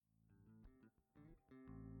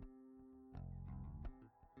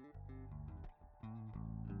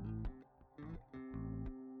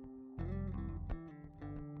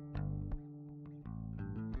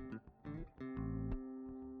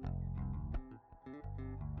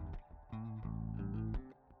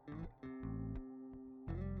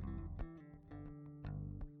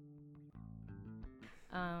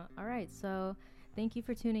All right, so thank you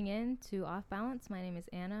for tuning in to Off Balance. My name is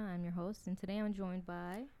Anna. I'm your host, and today I'm joined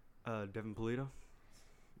by. Devin Polito.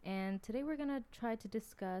 And today we're gonna try to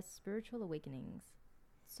discuss spiritual awakenings.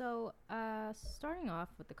 So, starting off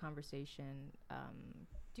with the conversation,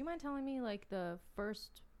 do you mind telling me like the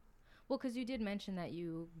first? Well, because you did mention that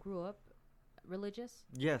you grew up religious.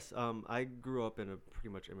 Yes, I grew up in a pretty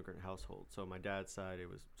much immigrant household. So my dad's side, it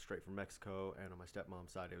was straight from Mexico, and on my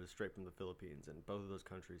stepmom's side, it was straight from the Philippines. And both of those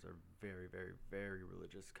countries are very, very, very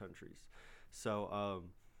religious countries. So,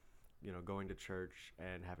 going to church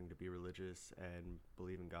and having to be religious and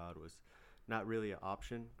believe in God was not really an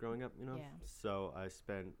option growing up. Yeah. So I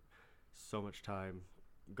spent so much time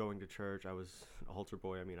going to church. I was an altar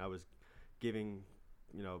boy. I mean, I was giving,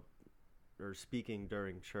 you know, or speaking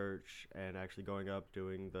during church and actually going up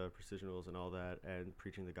doing the processionals and all that and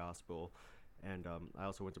preaching the gospel. And I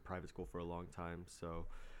also went to private school for a long time, so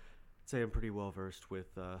I'd say I'm pretty well versed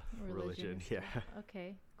with religion. Yeah.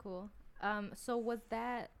 Okay. Cool. So was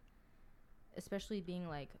that, especially being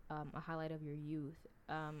like a highlight of your youth?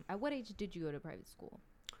 At what age did you go to private school?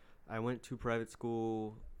 I went to private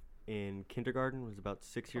school in kindergarten, was about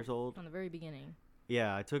 6 years old. From the very beginning.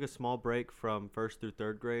 Yeah, I took a small break from first through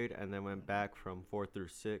third grade and then went back from fourth through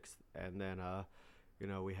sixth. And then,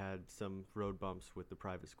 we had some road bumps with the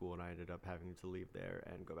private school, and I ended up having to leave there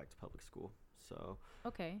and go back to public school. So,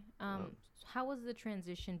 Okay. um, How was the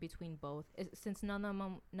transition between both? Since none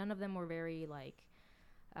of them were very like,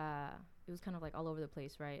 uh, it was kind of like all over the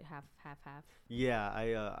place, right? Half, half, half. yeah,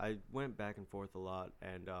 I went back and forth a lot,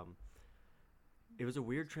 and it was a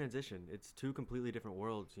weird transition. It's two completely different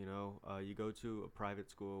worlds. You go to a private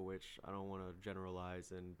school, which I don't want to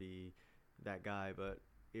generalize and be that guy, but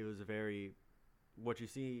it was a very what you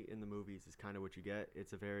see in the movies is kind of what you get.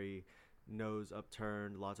 It's a very nose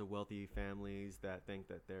upturned, lots of wealthy families that think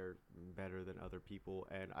that they're better than other people,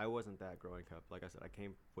 and I wasn't that growing up. Like I said, I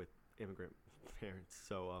came with immigrant parents,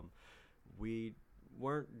 so we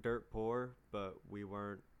weren't dirt poor, but we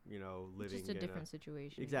weren't living Just a in different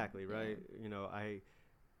situation. exactly Yeah. right.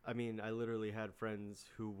 I mean, I literally had friends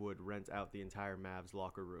who would rent out the entire Mavs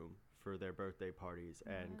locker room for their birthday parties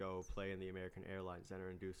and go What? play in the American Airlines Center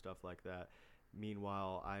and do stuff like that.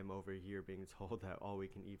 Meanwhile, I'm over here being told that all we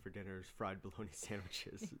can eat for dinner is fried bologna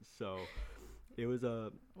sandwiches. So it was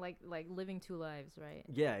a Like living two lives, right?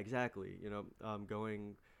 yeah, exactly.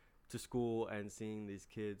 Going to school and seeing these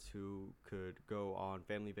kids who could go on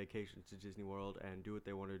family vacations to Disney World and do what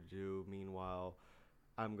they wanted to do. Meanwhile,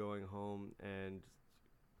 I'm going home, and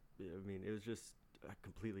I mean, it was just a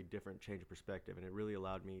completely different change of perspective, and it really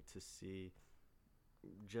allowed me to see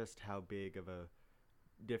just how big of a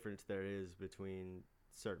difference there is between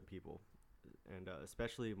certain people. And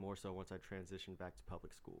especially more so once I transitioned back to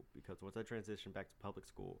public school, because once I transitioned back to public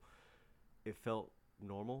school, it felt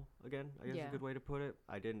normal again. I guess is Yeah. a good way to put it.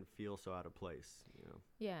 I didn't feel so out of place.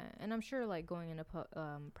 Yeah, and I'm sure like going into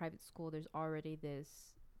private school, there's already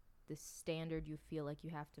this standard you feel like you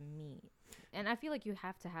have to meet, and I feel like you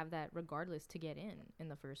have to have that regardless to get in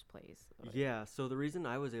the first place. Yeah, so the reason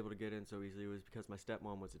I was able to get in so easily was because my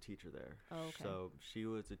stepmom was a teacher there. Oh, okay. So she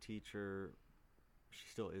was a teacher. She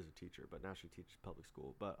still is a teacher, but now she teaches public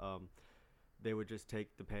school. But they would just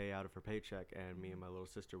take the pay out of her paycheck, and me and my little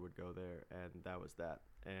sister would go there, and that was that.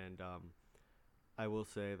 And I will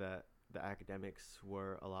say that the academics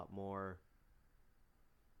were a lot more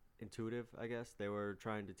intuitive, I guess. They were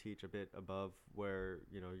trying to teach a bit above where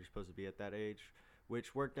you're supposed to be at that age,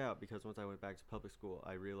 which worked out because once I went back to public school,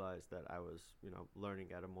 I realized that I was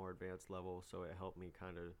learning at a more advanced level, so it helped me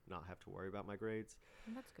kind of not have to worry about my grades.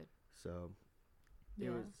 That's good. So it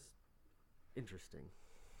Yeah. was interesting.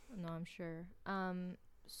 No, I'm sure.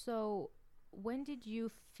 So when did you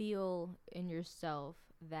feel in yourself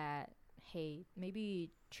that, hey,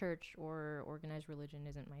 maybe church or organized religion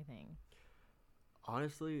isn't my thing?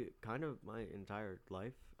 Honestly, kind of my entire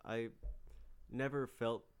life, I never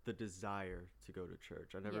felt the desire to go to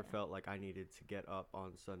church. I never Yeah. felt like I needed to get up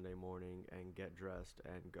on Sunday morning and get dressed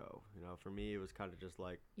and go. For me, it was kind of just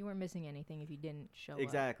like, You weren't missing anything if you didn't show up.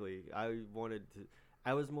 exactly. I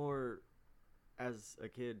was more, as a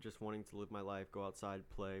kid, just wanting to live my life, go outside,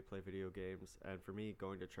 play video games. And for me,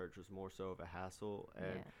 going to church was more so of a hassle.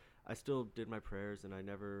 And Yeah. I still did my prayers, and I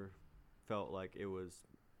never felt like it was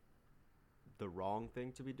the wrong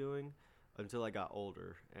thing to be doing until I got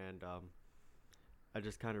older. And I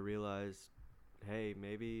just kind of realized, hey,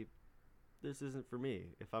 maybe this isn't for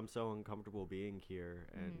me. If I'm so uncomfortable being here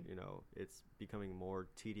and, Mhm. it's becoming more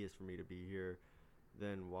tedious for me to be here,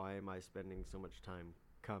 then why am I spending so much time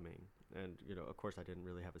coming? And, of course, I didn't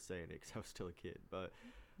really have a say in it because I was still a kid. But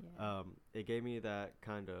Yeah. it gave me that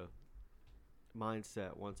kind of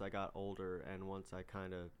mindset once I got older and once I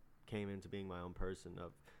kind of came into being my own person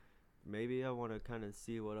of maybe I want to kind of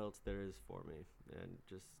see what else there is for me and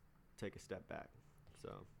just take a step back.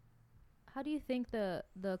 So, How do you think the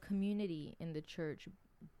community in the church,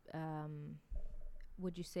 um,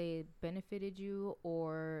 would you say it benefited you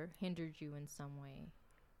or hindered you in some way?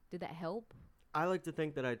 Did that help? I like to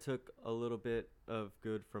think that I took a little bit of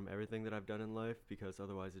good from everything that I've done in life because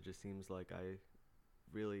otherwise it just seems like I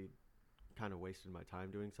really kind of wasted my time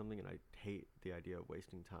doing something, and I hate the idea of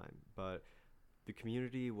wasting time. But the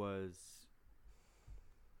community was,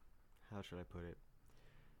 how should I put it?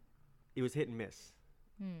 It was hit and miss,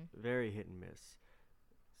 Hmm. very hit and miss.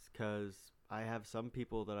 Because I have some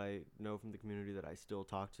people that I know from the community that I still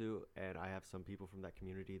talk to, and I have some people from that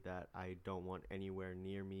community that I don't want anywhere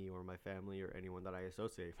near me or my family or anyone that I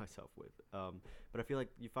associate myself with. But I feel like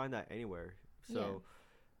you find that anywhere. So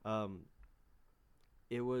um,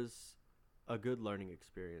 it was a good learning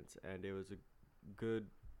experience, and it was a good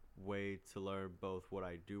way to learn both what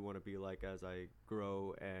I do want to be like as I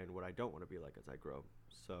grow and what I don't want to be like as I grow.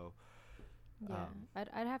 So, Yeah, um,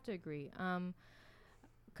 I'd have to agree.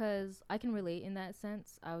 Cause I can relate in that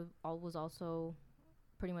sense. I was also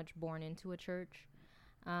pretty much born into a church,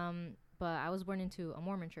 but I was born into a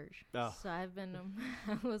Mormon church. oh, So I've been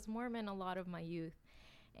I was Mormon a lot of my youth,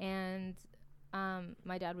 and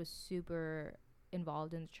my dad was super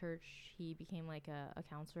involved in the church. He became like a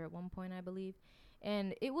counselor at one point, I believe,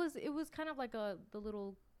 and it was kind of like the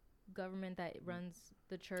little government that runs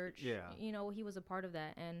the church. yeah. You know, he was a part of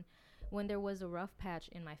that, and when there was a rough patch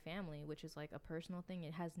in my family, which is like a personal thing,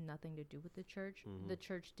 it has nothing to do with the church. Hmm. The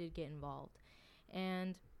church did get involved,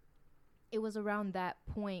 and it was around that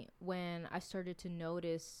point when I started to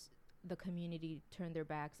notice the community turn their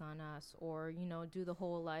backs on us, or do the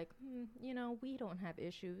whole like, we don't have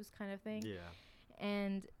issues kind of thing. Yeah.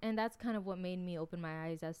 And that's kind of what made me open my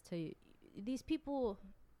eyes as to these people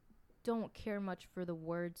don't care much for the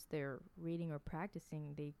words they're reading or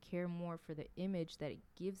practicing. They care more for the image that it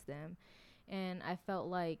gives them. And I felt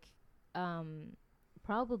like um,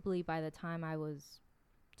 probably by the time I was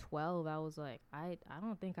 12, I was like, I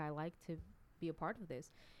don't think I like to be a part of this.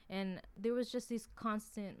 And there was just these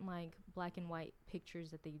constant like black and white pictures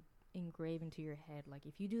that they engrave into your head. Like,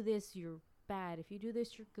 if you do this, you're bad. If you do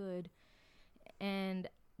this, you're good. And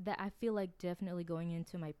that, I feel like, definitely going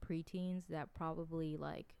into my preteens, that probably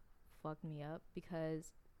like fucked me up,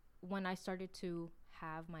 because when I started to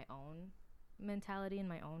have my own mentality and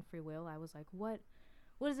my own free will, I was like, what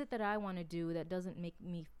is it that I want to do that doesn't make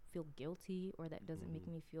me feel guilty, or that doesn't make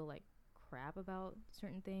Hmm. me feel like crap about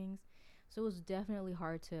certain things? So it was definitely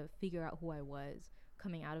hard to figure out who I was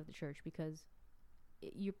coming out of the church, because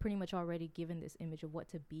you're pretty much already given this image of what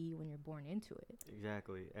to be when you're born into it.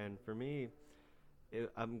 Exactly. And for me,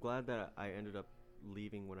 I'm glad that I ended up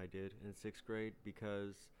leaving when I did in sixth grade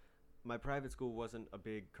because my private school wasn't a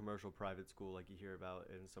big commercial private school like you hear about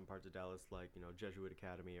in some parts of Dallas, like, Jesuit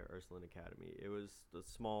Academy or Ursuline Academy. It was a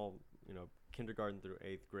small, kindergarten through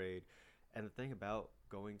eighth grade. And the thing about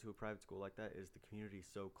going to a private school like that is the community's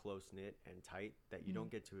so close knit and tight that you Mm. don't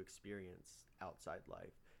get to experience outside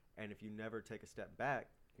life. And if you never take a step back,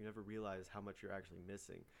 you never realize how much you're actually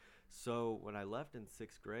missing. So when I left in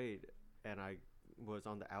sixth grade and I was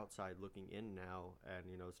on the outside looking in now and,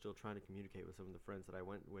 still trying to communicate with some of the friends that I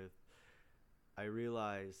went with, I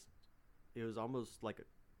realized it was almost like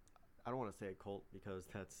I don't want to say a cult because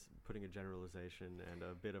that's putting a generalization and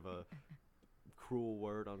a bit of a cruel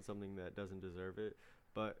word on something that doesn't deserve it.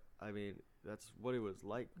 But I mean, that's what it was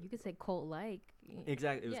like. You could say cult like.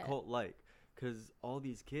 Exactly, it was Yeah. cult like because all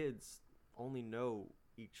these kids only know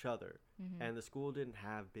each other, Mm-hmm. and the school didn't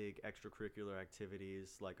have big extracurricular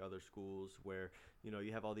activities like other schools where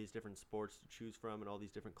you have all these different sports to choose from and all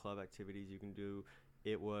these different club activities you can do.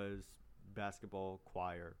 It was basketball,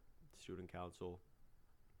 choir, student council.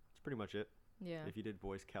 It's pretty much it. Yeah. If you did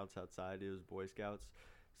Boy Scouts outside, it was Boy Scouts.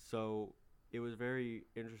 So it was very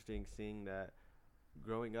interesting seeing that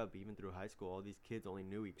growing up, even through high school, all these kids only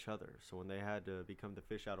knew each other. So when they had to become the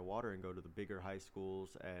fish out of water and go to the bigger high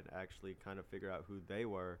schools and actually kind of figure out who they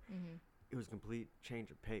were, Mm-hmm. it was a complete change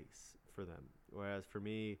of pace for them. Whereas for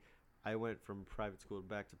me, I went from private school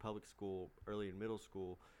back to public school early in middle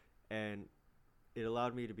school, and it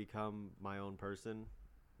allowed me to become my own person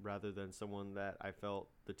rather than someone that I felt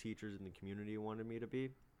the teachers in the community wanted me to be.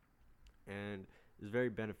 And it's very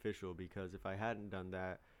beneficial because if I hadn't done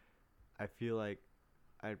that, I feel like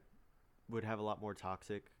I would have a lot more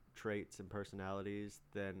toxic traits and personalities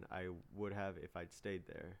than I would have if I'd stayed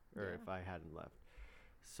there or Yeah. if I hadn't left.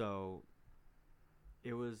 So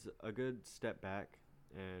it was a good step back,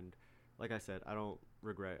 and like I said, I don't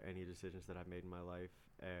regret any decisions that I've made in my life.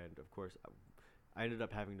 And of course, I ended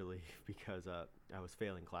up having to leave because I was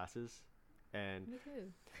failing classes, and Me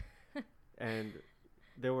too. and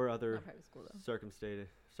there were other Not private school though.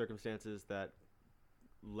 circumstances that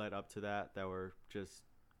led up to that were just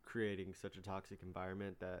creating such a toxic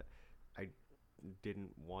environment that I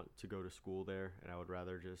didn't want to go to school there, and I would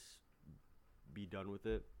rather just be done with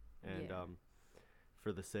it. And Yeah.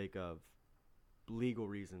 For the sake of legal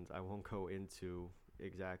reasons, I won't go into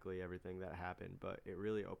exactly everything that happened, but it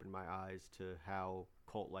really opened my eyes to how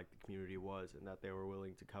cult-like the community was, and that they were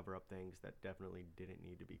willing to cover up things that definitely didn't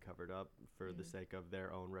need to be covered up for the Mhm. sake of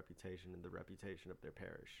their own reputation and the reputation of their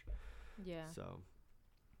parish. Yeah. So,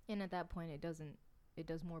 And at that point, it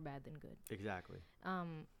does more bad than good. exactly.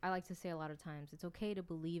 I like to say a lot of times it's okay to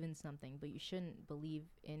believe in something, but you shouldn't believe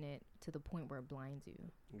in it to the point where it blinds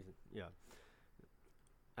you. Yeah.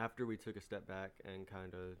 After we took a step back and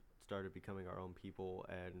kind of started becoming our own people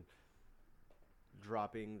and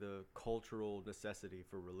dropping the cultural necessity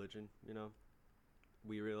for religion,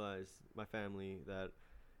 we realized, my family, that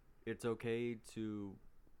it's okay to,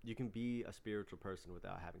 you can be a spiritual person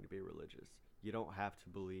without having to be religious. You don't have to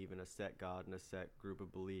believe in a set God and a set group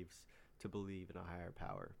of beliefs to believe in a higher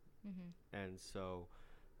power. Mm-hmm. And so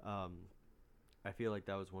I feel like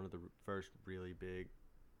that was one of the first really big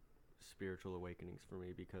spiritual awakenings for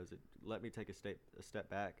me, because it let me take a step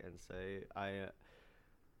back and say,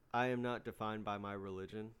 I am not defined by my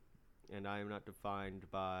religion, and I am not defined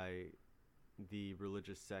by the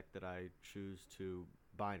religious sect that I choose to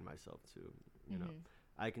bind myself to.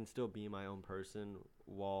 I can still be my own person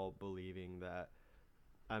while believing that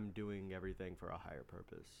I'm doing everything for a higher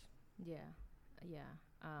purpose. Yeah.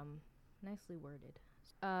 Nicely worded.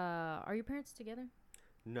 Are your parents together?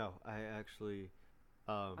 No, I actually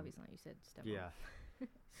Obviously not. You said stepmom. yeah.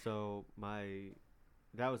 So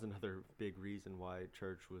that was another big reason why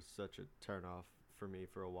church was such a turnoff for me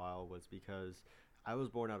for a while, was because I was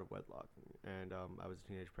born out of wedlock, and I was a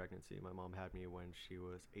teenage pregnancy. My mom had me when she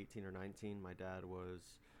was 18 or 19. My dad was,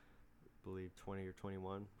 I believe, 20 or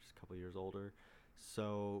 21, just a couple years older.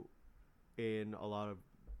 So in a lot of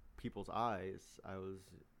people's eyes, I was,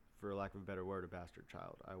 for lack of a better word, a bastard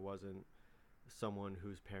child. I wasn't someone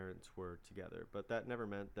whose parents were together, but that never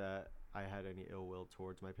meant that I had any ill will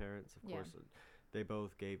towards my parents. Of course, they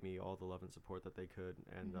both gave me all the love and support that they could,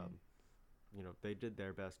 and they did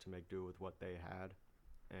their best to make do with what they had,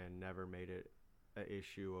 and never made it an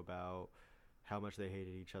issue about how much they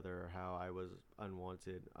hated each other or how I was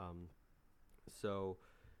unwanted. So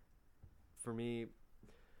for me,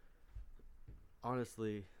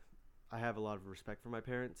 honestly, I have a lot of respect for my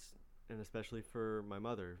parents, and especially for my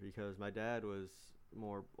mother, because my dad was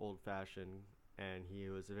more old-fashioned, and he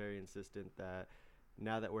was very insistent that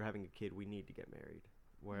now that we're having a kid, we need to get married.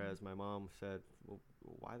 Whereas my mom said, well,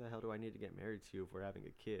 why the hell do I need to get married to you if we're having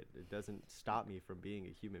a kid? It doesn't stop me from being a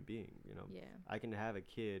human being, Yeah. I can have a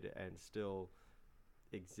kid and still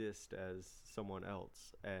exist as someone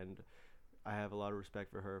else. And I have a lot of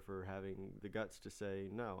respect for her for having the guts to say,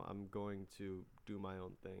 no, I'm going to do my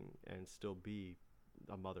own thing and still be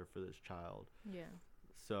a mother for this child. Yeah.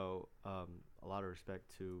 So a lot of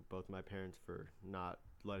respect to both my parents for not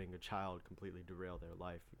letting a child completely derail their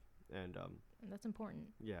life. And that's important.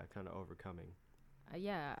 yeah, kind of overcoming. I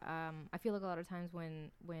feel like a lot of times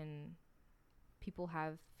when people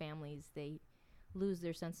have families, they lose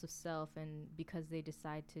their sense of self, and because they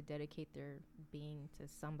decide to dedicate their being to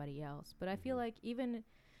somebody else. But I feel like even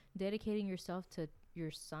dedicating yourself to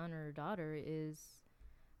your son or daughter is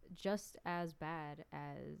just as bad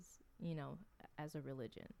as a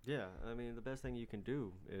religion. Yeah, I mean, the best thing you can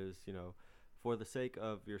do is, for the sake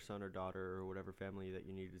of your son or daughter or whatever family that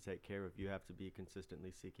you need to take care of, you have to be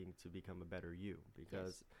consistently seeking to become a better you.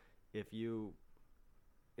 Because if you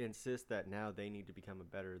insist that now they need to become a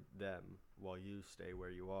better them while you stay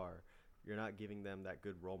where you are, you're not giving them that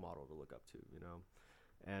good role model to look up to,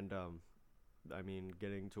 And I mean,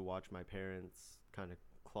 getting to watch my parents kind of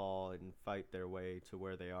claw and fight their way to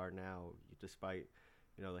where they are now, despite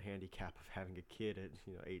the handicap of having a kid at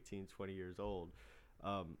 18, 20 years old,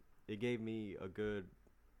 it gave me a good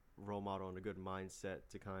role model and a good mindset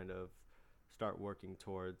to kind of start working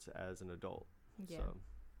towards as an adult.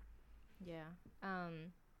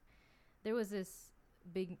 There was this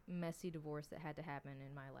big messy divorce that had to happen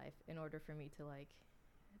in my life in order for me to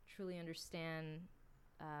truly understand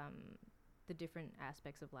the different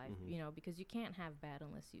aspects of life, because you can't have bad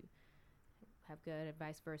unless you have good, and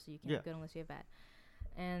vice versa. You can't have good unless you have bad.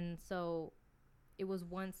 And so it was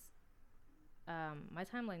once, my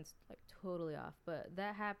timeline's totally off, but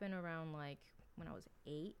that happened around when I was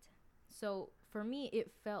 8. So for me,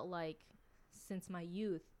 it felt like since my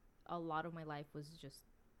youth, a lot of my life was just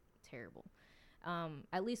terrible.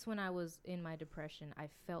 At least when I was in my depression, I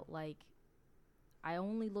felt like I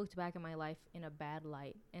only looked back at my life in a bad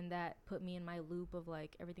light, and that put me in my loop of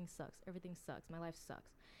like everything sucks, my life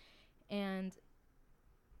sucks. And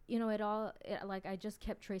like I just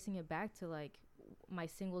kept tracing it back to like my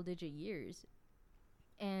single digit years,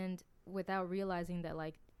 and without realizing that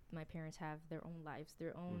like my parents have their own lives,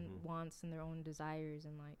 their own wants and their own desires,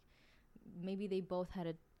 and like maybe they both had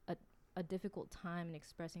a difficult time in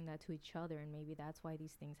expressing that to each other, and maybe that's why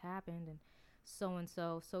these things happened, and so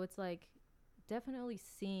it's like definitely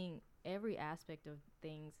seeing every aspect of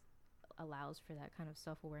things allows for that kind of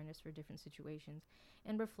self-awareness for different situations,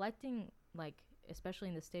 and reflecting, like especially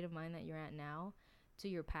in the state of mind that you're at now, to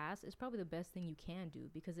your past is probably the best thing you can do,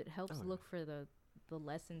 because it helps look for the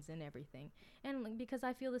lessons in everything. And like, because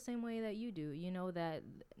I feel the same way that you do, that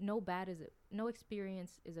no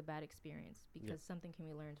experience is a bad experience, because something can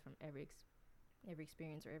be learned from every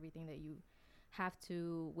experience, or everything that you have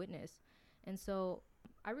to witness. And so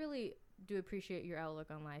I really do appreciate your outlook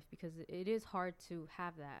on life, because it is hard to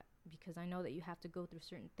have that, because I know that you have to go through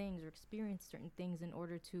certain things or experience certain things in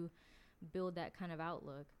order to build that kind of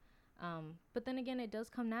outlook. But then again, it does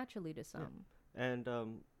come naturally to some. Yeah. And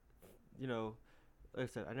you know, like I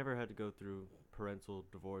said, I never had to go through parental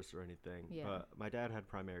divorce or anything. Yeah. But my dad had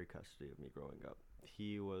primary custody of me growing up.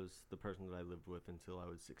 He was the person that I lived with until I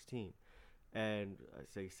was 16. And I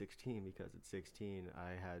say 16 because at 16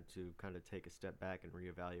 I had to kind of take a step back and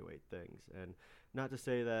reevaluate things. And not to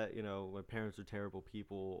say that, my parents were terrible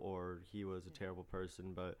people or he was a terrible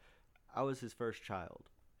person, but I was his first child.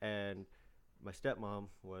 And my stepmom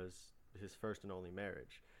was his first and only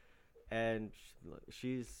marriage. And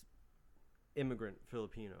she's immigrant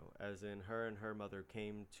Filipino, as in her and her mother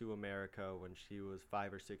came to America when she was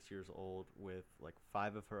 5 or 6 years old with like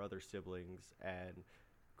 5 of her other siblings and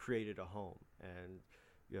created a home. And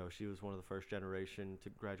she was one of the first generation to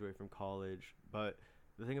graduate from college. But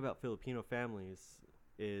the thing about Filipino families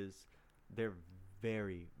is they're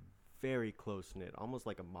very, very close knit, almost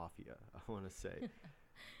like a mafia, I want to say.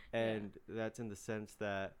 And that's in the sense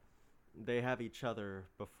that they have each other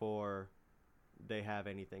before they have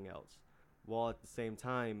anything else. While at the same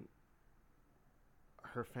time,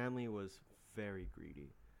 her family was very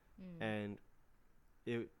greedy. And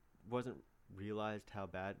it wasn't realized how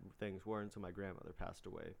bad things were until my grandmother passed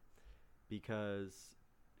away. Because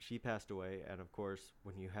she passed away, and of course,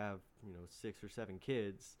 when you have, 6 or 7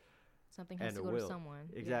 kids, something has to go to someone.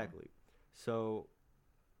 Exactly. Yeah. So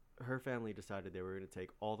her family decided they were going to take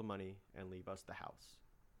all the money and leave us the house.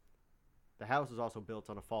 The house was also built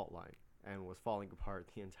on a fault line and was falling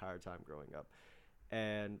apart the entire time growing up.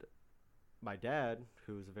 And my dad,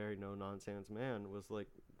 who was a very no-nonsense man, was like,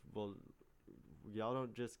 well, y'all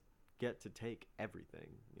don't just get to take everything.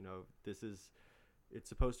 It's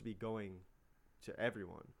supposed to be going to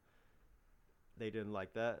everyone. They didn't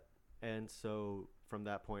like that. And so from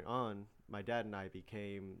that point on, my dad and I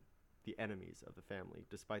became the enemies of the family,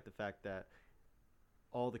 despite the fact that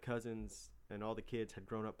all the cousins and all the kids had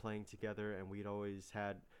grown up playing together, and we'd always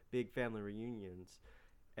had big family reunions.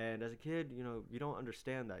 And as a kid, you don't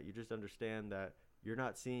understand that. You just understand that you're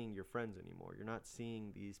not seeing your friends anymore. You're not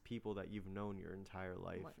seeing these people that you've known your entire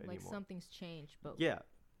life anymore. Like something's changed, but yeah.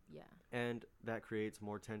 Yeah. And that creates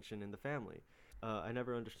more tension in the family. I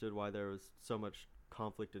never understood why there was so much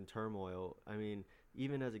conflict and turmoil. I mean,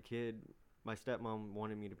 even as a kid, my stepmom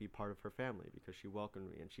wanted me to be part of her family because she welcomed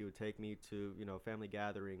me, and she would take me to, family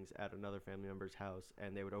gatherings at another family member's house,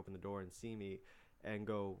 and they would open the door and see me and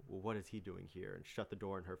go, well, what is he doing here? And shut the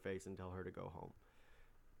door in her face and tell her to go home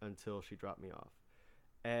until she dropped me off.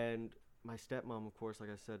 And my stepmom, of course, like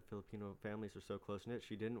I said, Filipino families are so close-knit,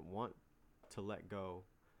 she didn't want to let go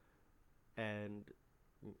and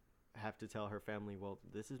have to tell her family, well,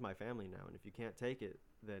 this is my family now, and if you can't take it,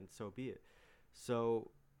 then so be it.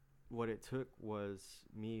 So what it took was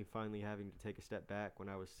me finally having to take a step back when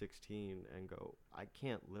I was 16 and go, I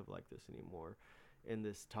can't live like this anymore in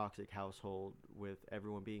this toxic household with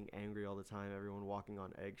everyone being angry all the time, everyone walking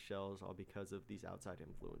on eggshells, all because of these outside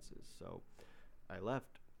influences. So I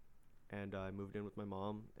left, and I moved in with my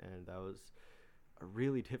mom, and that was a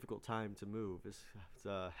really difficult time to move. It's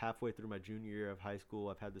halfway through my junior year of high school.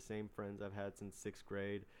 I've had the same friends I've had since 6th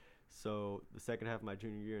grade. So the second half of my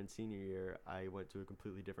junior year and senior year, I went to a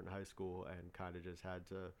completely different high school and kind of just had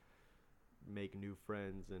to make new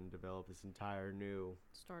friends and develop this entire new...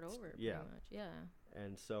 Start over, pretty much, yeah.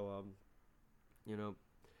 And so,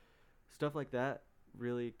 stuff like that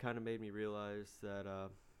really kind of made me realize that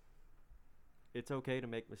it's okay to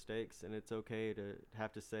make mistakes, and it's okay to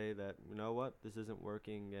have to say that, you know what, this isn't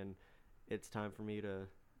working, and it's time for me to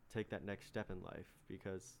take that next step in life,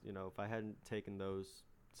 because if I hadn't taken those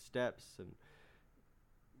steps and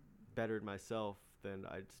bettered myself, then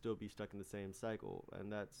I'd still be stuck in the same cycle.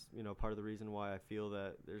 And that's part of the reason why I feel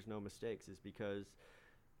that there's no mistakes, is because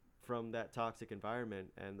from that toxic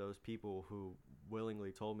environment and those people who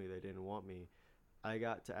willingly told me they didn't want me, I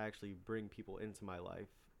got to actually bring people into my life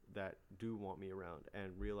that do want me around,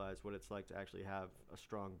 and realize what it's like to actually have a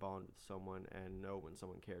strong bond with someone and know when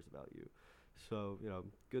someone cares about you. So,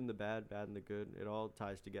 good and the bad, bad and the good, it all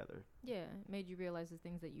ties together. Yeah, it made you realize the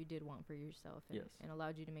things that you did want for yourself, and, Yes. and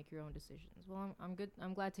allowed you to make your own decisions. Well, I'm good.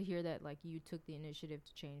 I'm glad to hear that, like, you took the initiative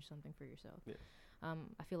to change something for yourself. Yeah.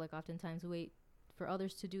 I feel like oftentimes we wait for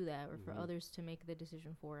others to do that, or for Mhm. others to make the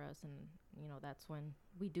decision for us, and that's when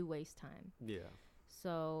we do waste time. Yeah.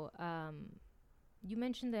 So, you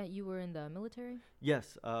mentioned that you were in the military.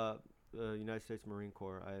 Yes, the United States Marine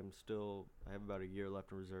Corps. I have about a year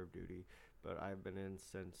left in reserve duty, but I've been in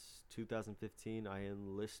since 2015. I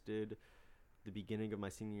enlisted the beginning of my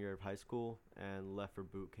senior year of high school and left for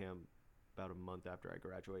boot camp about a month after I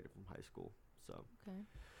graduated from high school. So, Okay.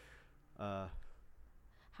 uh,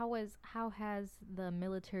 How has the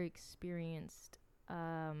military experience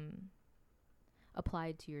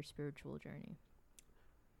applied to your spiritual journey?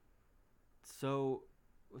 so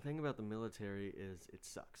the thing about the military is it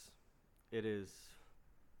sucks. It is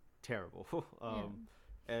terrible.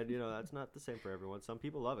 And that's not the same for everyone. Some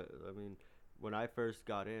people love it. I mean, when I first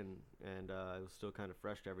got in and I was still kind of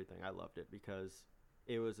fresh to everything, I loved it because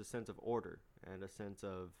it was a sense of order and a sense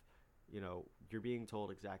of, you're being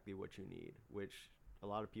told exactly what you need, which a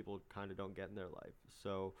lot of people kind of don't get in their life.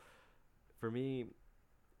 So for me,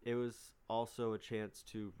 it was also a chance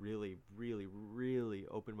to really, really, really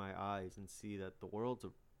open my eyes and see that the world's a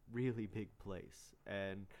really big place.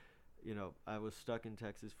 And I was stuck in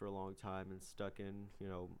Texas for a long time, and stuck in,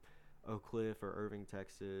 Oak Cliff or Irving,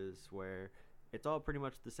 Texas, where it's all pretty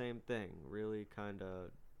much the same thing. Really kind of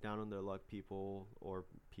down on their luck people, or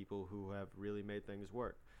people who have really made things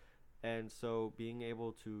work. And so being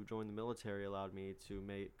able to join the military allowed me to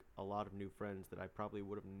make a lot of new friends that I probably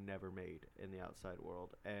would have never made in the outside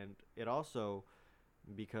world. And it also,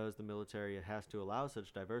 because the military has to allow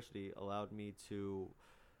such diversity, allowed me to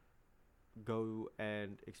go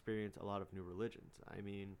and experience a lot of new religions. I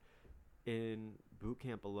mean, in boot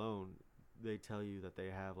camp alone, they tell you that they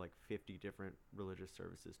have like 50 different religious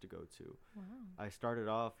services to go to. Wow. I started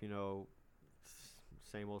off,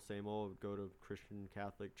 same old, go to Christian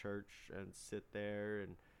Catholic church and sit there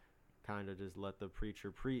and kind of just let the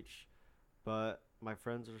preacher preach. But my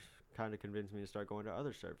friends kind of convinced me to start going to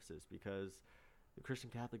other services, because the Christian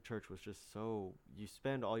Catholic Church was just so, you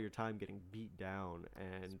spend all your time getting beat down,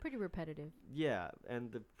 and It's pretty repetitive. yeah,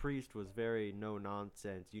 and the priest was very no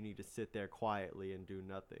nonsense. You need to sit there quietly and do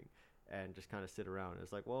nothing and just kind of sit around.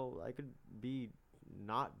 It's like, well, I could be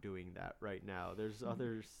not doing that right now. There's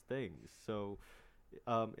other things. So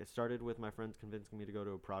it started with my friends convincing me to go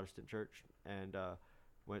to a Protestant church, and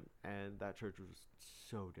and that church was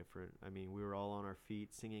so different. I mean, we were all on our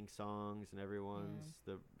feet singing songs, and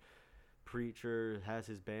the preacher has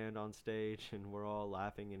his band on stage, and we're all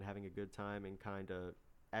laughing and having a good time and kind of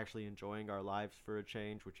actually enjoying our lives for a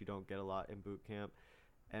change, which you don't get a lot in boot camp.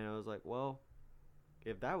 And I was like, well,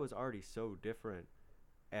 if that was already so different,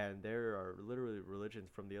 and there are literally religions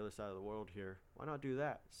from the other side of the world here, why not do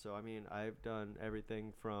that? So I mean, I've done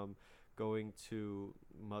everything from going to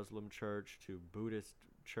Muslim church to Buddhist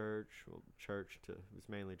church to, it's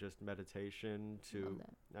mainly just meditation, Love to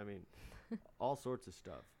that. I mean all sorts of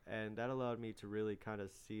stuff. And that allowed me to really kind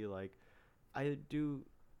of see, like, I do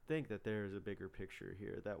think that there is a bigger picture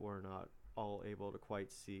here that we're not all able to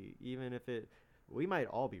quite see, even if we might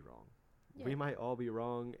all be wrong. Yeah. We might all be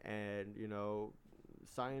wrong, and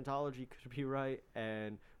Scientology could be right,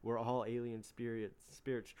 and we're all alien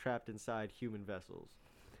spirits trapped inside human vessels.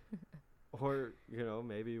 Or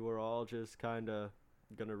maybe we're all just kind of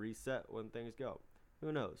gonna reset when things go.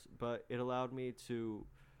 Who knows? But it allowed me to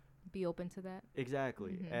Be open to that.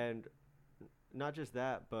 exactly, Mhm. and not just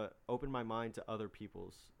that, but open my mind to other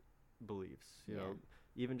people's beliefs. Yeah.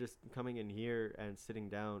 Even just coming in here and sitting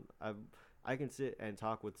down, I can sit and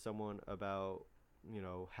talk with someone about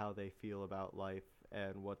how they feel about life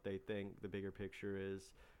and what they think the bigger picture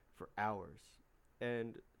is for hours.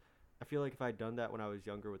 And I feel like if I'd done that when I was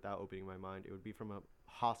younger without opening my mind, it would be from a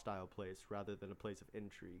hostile place rather than a place of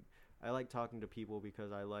intrigue. I like talking to people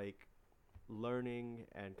because I like learning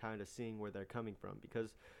and kind of seeing where they're coming from,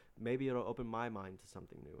 because maybe it'll open my mind to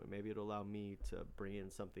something new, and maybe it'll allow me to bring in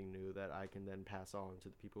something new that I can then pass on to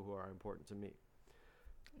the people who are important to me.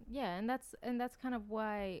 Yeah, and that's kind of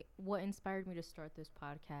why what inspired me to start this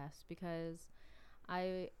podcast, because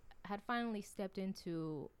I had finally stepped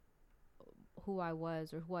into who I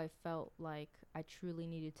was, or who I felt like I truly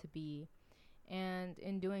needed to be. And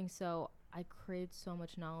in doing so, I craved so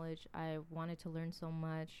much knowledge. I wanted to learn so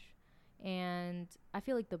much. And I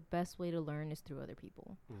feel like the best way to learn is through other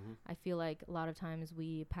people. Mm-hmm. I feel like a lot of times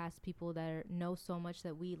we pass people that know so much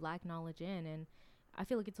that we lack knowledge in. And I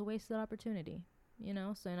feel like it's a wasted opportunity, you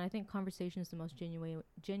know? So, and I think conversation is the most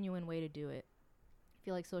genuine way to do it. I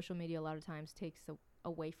feel like social media a lot of times takes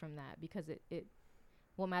away from that, because it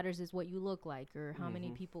what matters is what you look like, or how many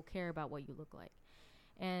Mm-hmm. people care about what you look like.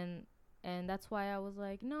 And that's why I was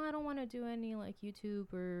like, no, I don't want to do any like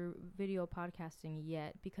YouTube or video podcasting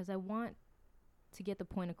yet, because I want to get the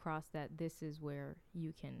point across that this is where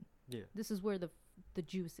you can, Yeah. this is where the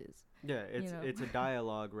juice is, Yeah, you it's know. it's a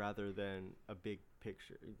dialogue rather than a big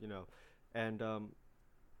picture, you know. And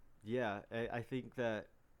yeah, I think that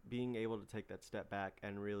being able to take that step back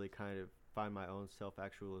and really kind of find my own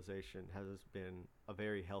self-actualization has been a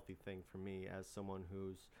very healthy thing for me, as someone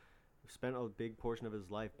who's spent a big portion of his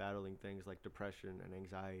life battling things like depression and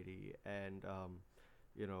anxiety, and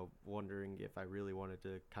wondering if I really wanted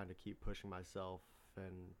to kind of keep pushing myself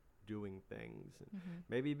and doing things, and Mm-hmm.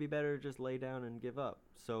 maybe it'd be better to just lay down and give up.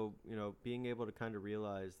 So, being able to kind of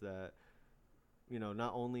realize that,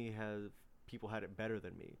 not only have people had it better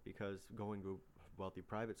than me, because going to a wealthy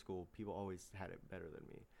private school, people always had it better than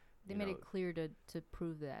me. They You made know, it clear to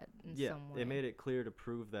prove that in yeah, some way. they made it clear to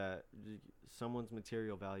prove that someone's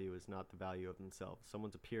material value is not the value of themselves.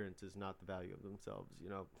 Someone's appearance is not the value of themselves.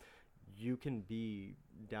 You can be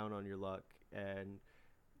down on your luck and,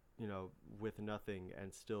 with nothing,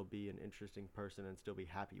 and still be an interesting person and still be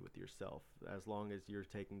happy with yourself, as long as you're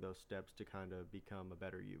taking those steps to kind of become a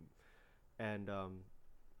better you. And,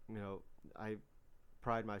 I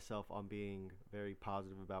pride myself on being very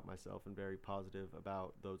positive about myself and very positive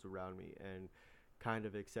about those around me, and kind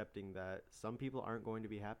of accepting that some people aren't going to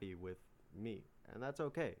be happy with me, and that's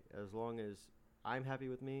okay, as long as I'm happy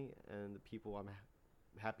with me and the people I'm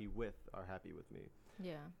happy with are happy with me.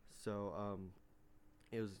 Yeah. So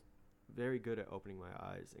it was very good at opening my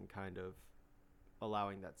eyes and kind of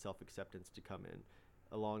allowing that self-acceptance to come in,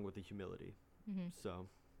 along with the humility. Mm-hmm. So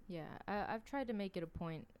Yeah, I've tried to make it a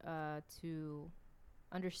point to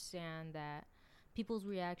understand that people's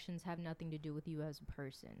reactions have nothing to do with you as a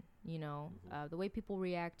person. You know, Mhm. the way people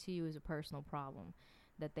react to you is a personal problem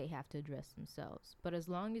that they have to address themselves. But as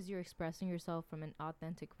long as you're expressing yourself from an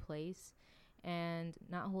authentic place and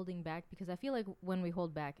not holding back, because I feel like when we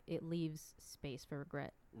hold back, it leaves space for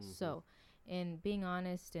regret. Mhm. So, in being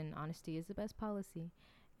honest, and honesty is the best policy,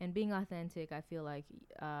 and being authentic, I feel like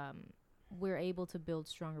we're able to build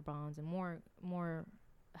stronger bonds and more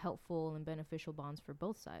helpful and beneficial bonds for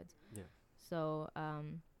both sides. Yeah. So,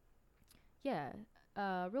 yeah.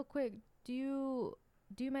 Real quick, do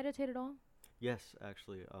you meditate at all? Yes,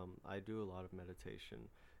 actually, I do a lot of meditation,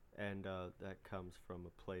 and that comes from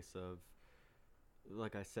a place of,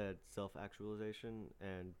 like I said, self-actualization,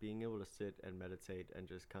 and being able to sit and meditate and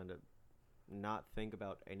just kind of not think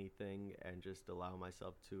about anything and just allow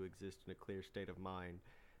myself to exist in a clear state of mind.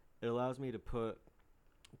 It allows me to put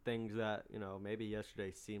things that, maybe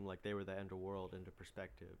yesterday seemed like they were the end of the world into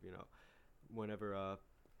perspective. Whenever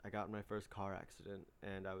I got in my first car accident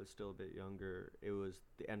and I was still a bit younger, it was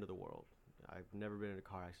the end of the world. I've never been in a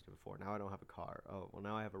car accident before. Now I don't have a car. Oh, well,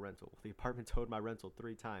 now I have a rental. The apartment towed my rental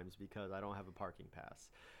 3 times because I don't have a parking pass.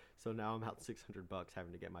 So now I'm out $600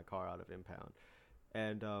 having to get my car out of impound.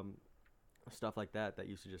 And stuff like that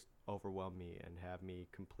used to just overwhelm me and have me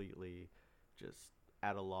completely just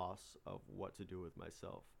at a loss of what to do with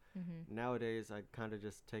myself. Mm-hmm. Nowadays, I kind of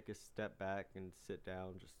just take a step back and sit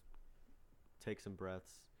down, just take some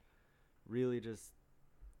breaths, really just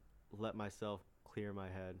let myself clear my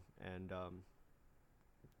head, and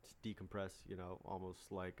just decompress,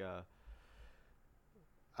 almost like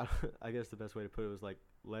I guess the best way to put it was like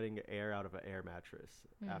letting air out of an air mattress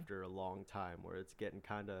after a long time, where it's getting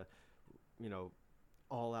kind of, you know,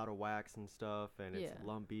 all out of wax and stuff, and it's Yeah.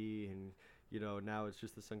 lumpy, and now it's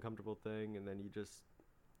just this uncomfortable thing, and then you just,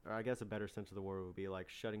 or I guess a better sense of the word would be like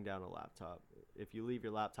shutting down a laptop. If you leave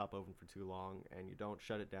your laptop open for too long and you don't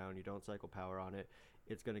shut it down, you don't cycle power on it,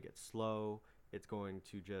 it's going to get slow. It's going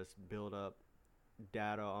to just build up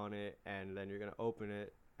data on it, and then you're going to open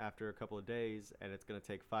it after a couple of days, and it's going to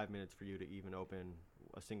take 5 minutes for you to even open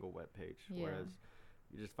a single web page. Yeah. Whereas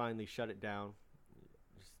you just finally shut it down,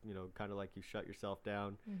 just, kind of like you shut yourself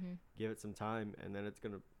down, Mm-hmm. give it some time, and then it's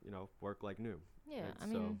going to, work like new. Yeah. And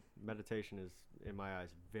I so mean, meditation is, in my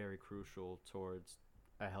eyes, very crucial towards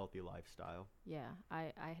a healthy lifestyle. Yeah,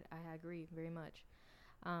 I agree very much.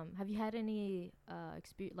 Have you had any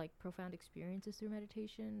like profound experiences through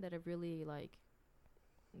meditation that have really like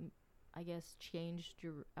I guess changed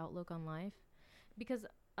your outlook on life? Because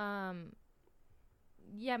um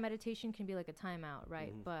yeah, meditation can be like a timeout,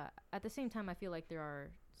 right? Hmm. But at the same time, I feel like there are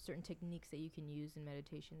certain techniques that you can use in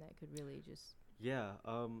meditation that could really just Yeah,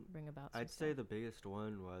 bring about some I'd say stuff. the biggest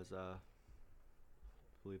one was I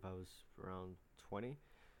believe I was around 20.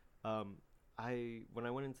 Um, I when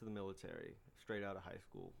I went into the military, straight out of high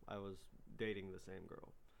school, I was dating the same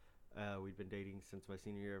girl. We'd been dating since my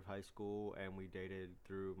senior year of high school, and we dated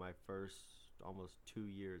through my first almost 2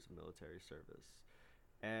 years of military service.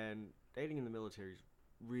 And dating in the military is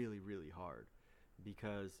really, really hard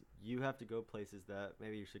because you have to go places that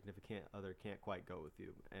maybe your significant other can't quite go with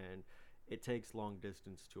you. And it takes long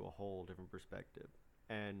distance to a whole different perspective.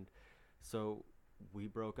 And so we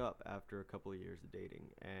broke up after a couple of years of dating,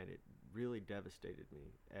 and it really devastated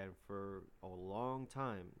me. And for a long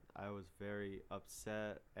time, I was very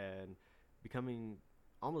upset and becoming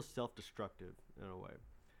almost self destructive in a way.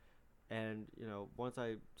 And, once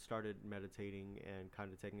I started meditating and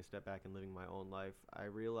kind of taking a step back and living my own life, I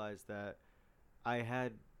realized that I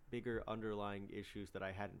had bigger underlying issues that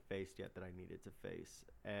I hadn't faced yet that I needed to face.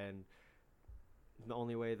 And the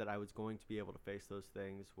only way that I was going to be able to face those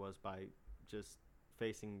things was by just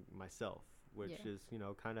facing myself, which Yeah. is,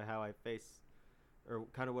 kind of how I face, or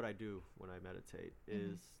kind of what I do when I meditate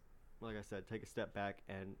Mhm. is, like I said, take a step back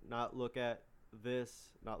and not look at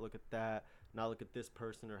this, not look at that, not look at this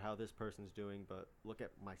person or how this person's doing, but look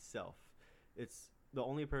at myself. It's the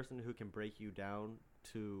only person who can break you down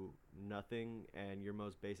to nothing and your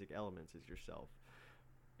most basic elements is yourself.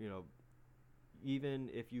 You know, even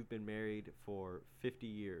if you've been married for 50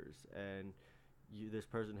 years and this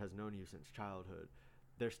person has known you since childhood,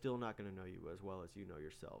 they're still not going to know you as well as you know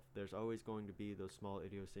yourself. There's always going to be those small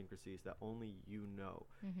idiosyncrasies that only you know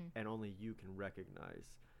Mhm. and only you can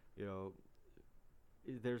recognize. You know,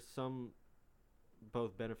 there's some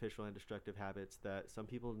both beneficial and destructive habits that some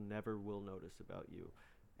people never will notice about you.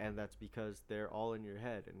 And that's because they're all in your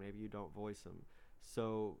head and maybe you don't voice them.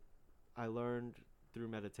 So I learned through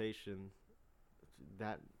meditation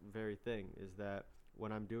that very thing is that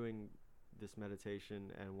when I'm doing this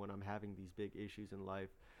meditation and when I'm having these big issues in life,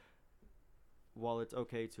 while it's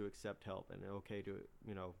okay to accept help and okay to,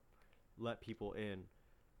 let people in,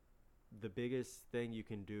 the biggest thing you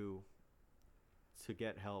can do to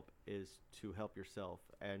get help is to help yourself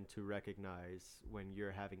and to recognize when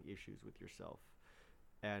you're having issues with yourself.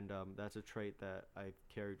 And that's a trait that I've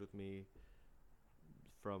carried with me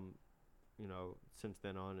from, since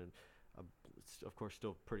then on. And of course,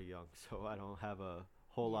 still pretty young, so I don't have a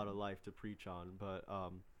whole Yeah. lot of life to preach on. But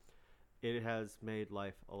it has made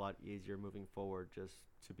life a lot easier moving forward just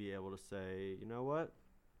to be able to say, you know what?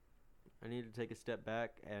 I need to take a step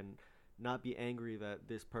back and not be angry that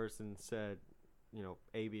this person said,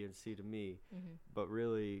 A, B, and C to me, Mhm. but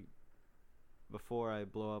really, before I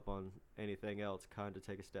blow up on anything else, kind of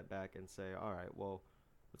take a step back and say, all right, well,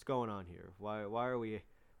 what's going on here? Why are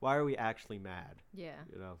we actually mad? Yeah.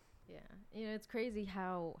 You know? Yeah. It's crazy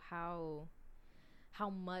how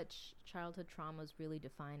much childhood traumas really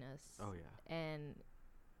define us, Oh yeah. and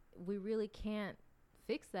we really can't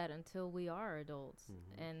fix that until we are adults.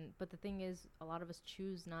 Hmm. And but the thing is, a lot of us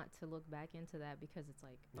choose not to look back into that because it's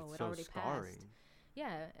like, oh, It's it so already passed. scarring.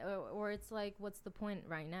 Yeah, or it's like, what's the point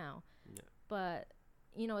right now? Yeah. But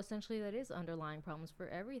essentially, that is underlying problems for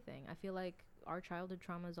everything. I feel like our childhood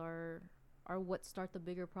traumas are what start the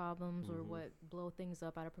bigger problems or Hmm. what blow things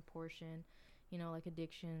up out of proportion. Like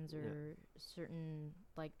addictions Yeah. or certain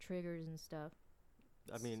like triggers and stuff.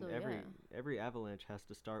 I mean, So yeah, every avalanche has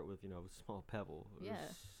to start with a small pebble. There's yeah,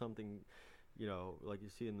 something, like you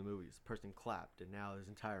see in the movies. Person clapped, and now his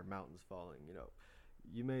entire mountain's falling.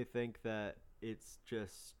 You may think that it's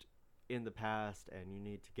just in the past, and you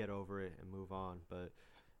need to get over it and move on, but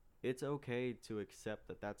it's okay to accept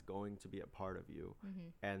that that's going to be a part of you,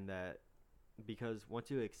 mhm, and that because once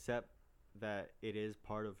you accept that it is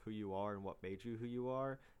part of who you are and what made you who you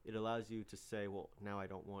are, it allows you to say, well, now I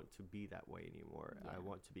don't want to be that way anymore. yeah, I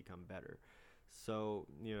want to become better. So,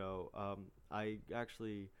 I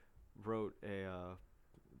actually wrote a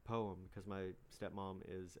poem because my stepmom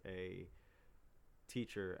is a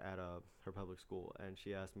teacher at her public school, and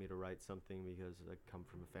she asked me to write something because I come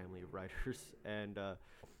from a family of writers. And, it's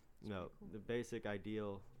pretty cool. the basic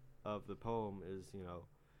ideal of the poem is,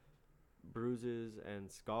 bruises and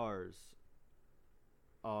scars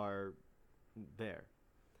are there,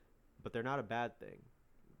 but they're not a bad thing.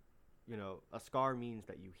 A scar means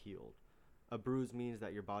that you healed. a bruise means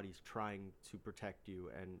that your body's trying to protect you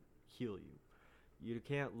and heal you. You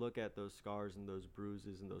can't look at those scars and those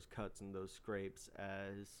bruises and those cuts and those scrapes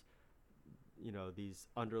as, you know, these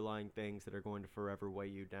underlying things that are going to forever weigh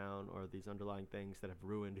you down, or these underlying things that have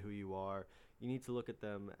ruined who you are. You need to look at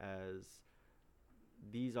them as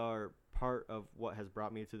these are part of what has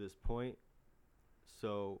brought me to this point.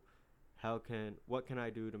 So what can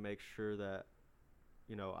I do to make sure that,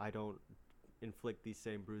 you know, I don't inflict these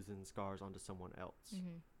same bruises and scars onto someone else?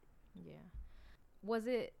 Yeah. Was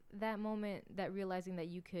it that moment, that realizing that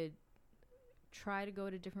you could try to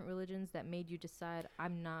go to different religions, that made you decide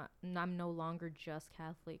I'm no longer just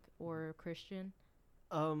Catholic or Christian?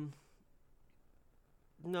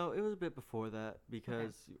 No, it was a bit before that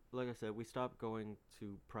because, like I said, we stopped going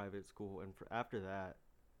to private school, and after that,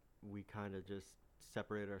 we kind of just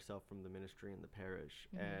separated ourselves from the ministry in the parish,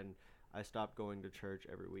 and I stopped going to church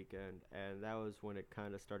every weekend, and that was when it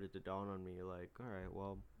kind of started to dawn on me, like, all right,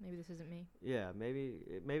 well, maybe this isn't me. Yeah, maybe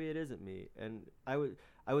it isn't me. And I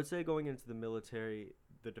would say going into the military,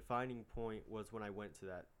 the defining point was when I went to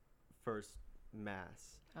that first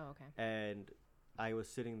mass. Oh, okay. And I was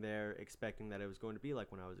sitting there expecting that it was going to be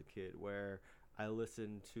like when I was a kid, where I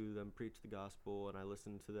listened to them preach the gospel and I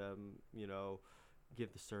listened to them, you know,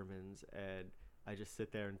 give the sermons, and I just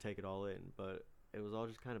sit there and take it all in. But it was all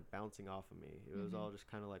just kind of bouncing off of me. It was all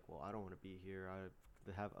just kind of like, well, I don't want to be here. I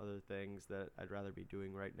have other things that I'd rather be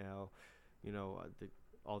doing right now. You know,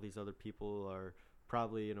 all these other people are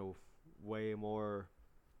probably in a way more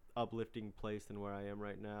uplifting place than where I am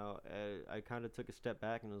right now. I kind of took a step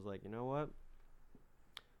back and was like, you know what?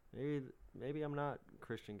 Maybe I'm not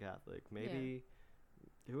Christian Catholic. Maybe,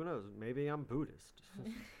 who knows? Maybe I'm Buddhist.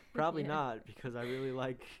 Probably not, because I really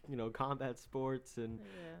like, you know, combat sports and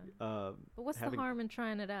but what's the harm in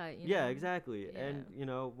trying it out? You know? Exactly. Yeah. And, you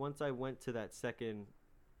know, once I went to that second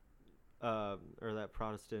or that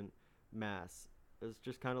Protestant mass, it was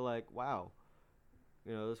just kind of like, wow,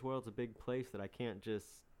 you know, this world's a big place that I can't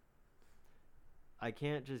just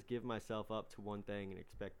give myself up to one thing and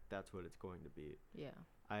expect that's what it's going to be. Yeah.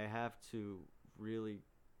 I have to really,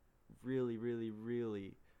 really, really,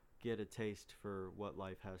 really get a taste for what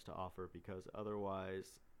life has to offer, because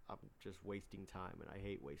otherwise I'm just wasting time, and I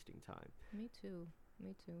hate wasting time. Me too.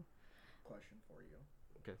 Question for you.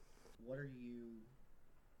 Okay. What are you,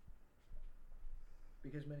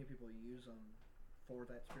 because many people use them for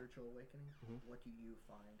that spiritual awakening, what do you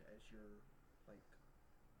find as your, like,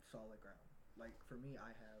 solid ground? Like, for me,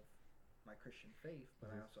 I have my Christian faith,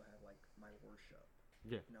 but I also have, like, my worship.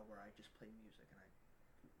 Yeah. You know, where I just play music and I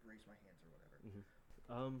raise my hands or whatever.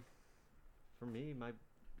 For me, my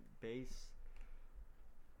base,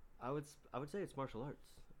 I would say it's martial arts.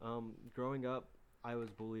 Growing up, I was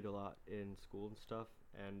bullied a lot in school and stuff,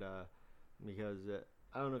 and because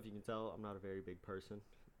I don't know if you can tell, I'm not a very big person,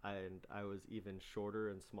 and I was even shorter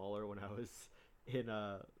and smaller when I was in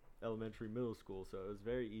elementary, middle school, so it was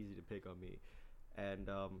very easy to pick on me. And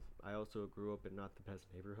I also grew up in not the best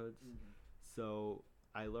neighborhoods, so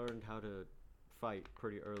I learned how to fight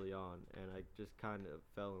pretty early on, and I just kind of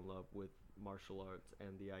fell in love with martial arts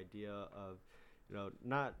and the idea of, you know,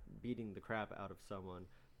 not beating the crap out of someone,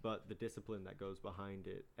 but the discipline that goes behind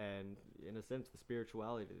it, and in a sense the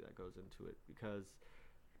spirituality that goes into it, because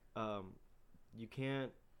you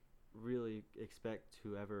can't really expect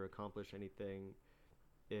to ever accomplish anything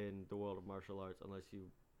in the world of martial arts unless you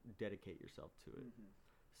dedicate yourself to it.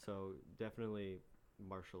 So definitely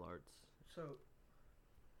martial arts. So,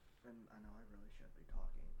 and I know I really shouldn't be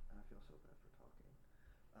talking, and I feel so bad for talking.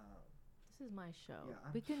 This is my show. Yeah,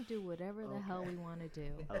 we can do whatever the hell we want to do.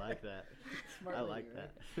 I like that. Smart I lady, like right?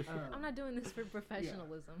 that. I'm not doing this for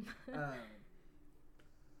professionalism.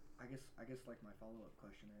 I guess like my follow-up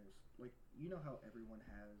question is, like, you know how everyone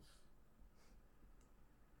has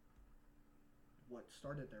what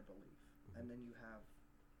started their belief, and then you have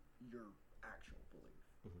your actual belief.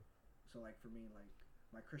 So, like, for me, like,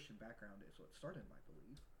 my Christian background is what started my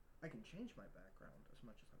belief. I can change my background as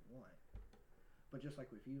much as I want. But just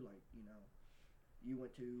like with you, like, you know, you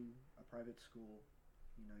went to a private school,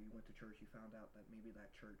 you know, you went to church, you found out that maybe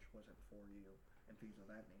that church wasn't for you, and things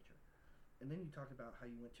of that nature. And then you talked about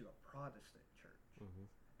how you went to a Protestant church,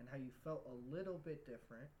 and how you felt a little bit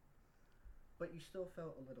different, but you still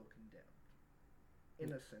felt a little condemned.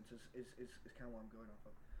 In a sense, is kind of what I'm going off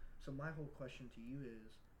of. So my whole question to you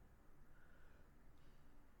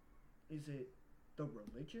is it the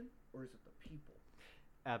religion or is it the people?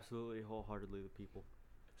 Absolutely, wholeheartedly the people.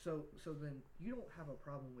 So then you don't have a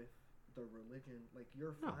problem with the religion, like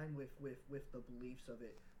you're No. fine with the beliefs of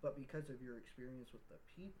it, but because of your experience with the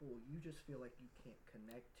people, you just feel like you can't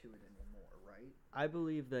connect to it anymore, right? I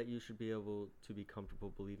believe that you should be able to be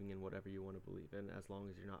comfortable believing in whatever you want to believe in, as long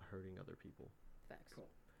as you're not hurting other people. Facts. Cool.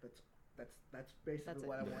 That's basically That's it.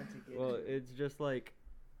 what I want to get Well, to. it's just like,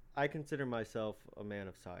 I consider myself a man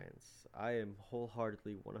of science. I am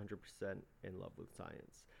wholeheartedly 100% in love with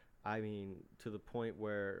science. I mean, to the point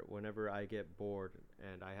where whenever I get bored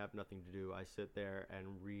and I have nothing to do, I sit there and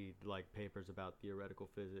read like papers about theoretical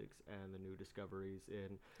physics and the new discoveries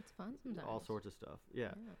in It's fun sometimes. all sorts of stuff.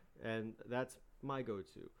 Yeah. And that's my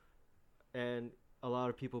go-to. And a lot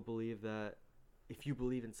of people believe that if you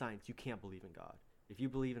believe in science, you can't believe in God. If you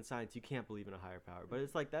believe in science, you can't believe in a higher power. But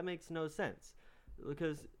it's like, that makes no sense.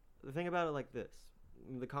 Because the thing about it like this,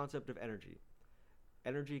 the concept of energy.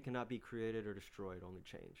 Energy cannot be created or destroyed, only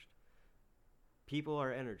changed. People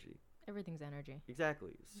are energy. Everything's energy.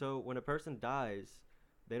 Exactly. So when a person dies,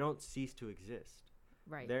 they don't cease to exist.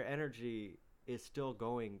 Right. Their energy is still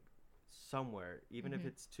going somewhere, even if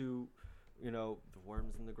it's to, the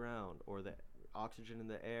worms in the ground or the oxygen in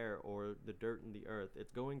the air or the dirt in the earth.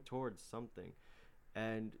 It's going towards something.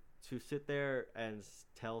 And to sit there and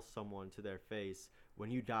tell someone to their face, when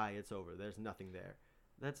you die, it's over. There's nothing there.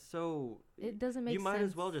 That's so... It doesn't make sense. You might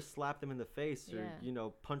as well just slap them in the face or, Yeah.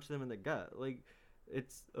 Punch them in the gut. Like,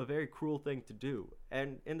 it's a very cruel thing to do.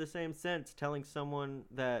 And in the same sense, telling someone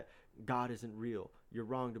that God isn't real, you're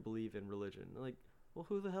wrong to believe in religion. Like, well,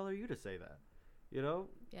 who the hell are you to say that? Yeah.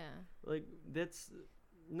 Like, that's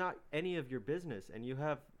not any of your business, and you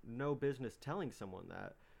have no business telling someone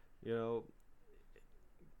that.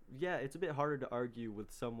 Yeah, it's a bit harder to argue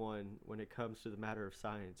with someone when it comes to the matter of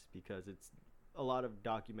science, because it's a lot of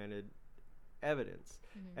documented evidence.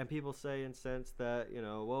 And people say in sense that,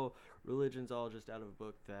 well, religion's all just out of a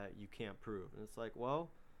book that you can't prove. And it's like,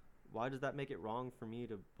 well, why does that make it wrong for me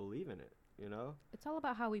to believe in it? It's all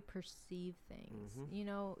about how we perceive things.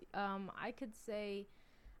 I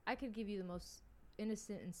could give you the most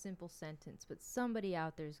innocent and simple sentence, but somebody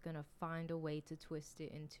out there is going to find a way to twist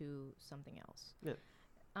it into something else. Yeah.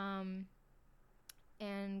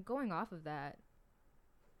 And going off of that,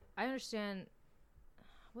 I understand.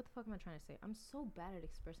 What the fuck am I trying to say? I'm so bad at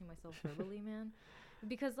expressing myself verbally, man.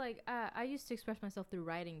 Because I used to express myself through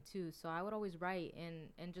writing too, so I would always write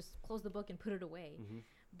and just close the book and put it away.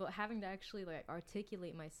 But having to actually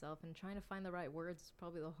articulate myself and trying to find the right words is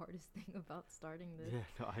probably the hardest thing about starting this. Yeah,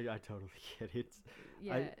 no, I totally get it.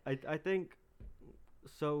 Yeah. I think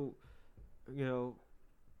so.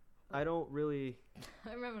 I don't really.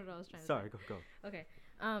 I remember what I was trying to Sorry, say. go. Okay.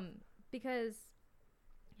 Because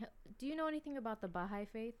do you know anything about the Baha'i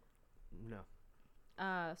faith? No.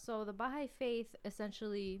 So the Baha'i faith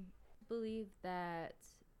essentially believe that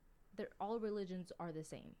all religions are the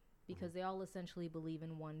same, because they all essentially believe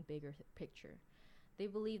in one bigger picture. They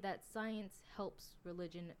believe that science helps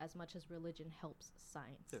religion as much as religion helps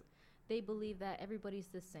science. Yeah. They believe that everybody's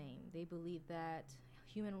the same. They believe that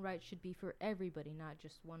human rights should be for everybody, not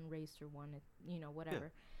just one race or one,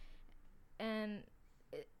 whatever. Yeah. And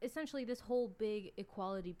essentially this whole big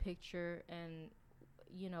equality picture and,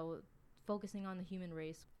 focusing on the human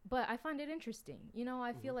race. But I find it interesting.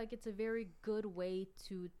 I feel like it's a very good way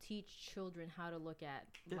to teach children how to look at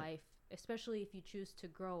life, especially if you choose to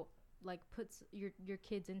grow, puts your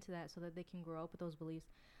kids into that so that they can grow up with those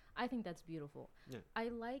beliefs. I think that's beautiful. Yeah. I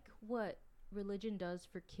like what religion does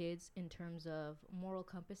for kids in terms of moral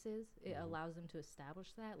compasses. It allows them to establish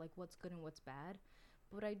that, what's good and what's bad.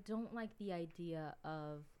 But I don't like the idea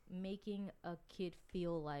of making a kid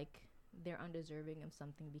feel like they're undeserving of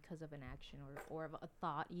something because of an action or of a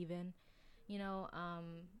thought even.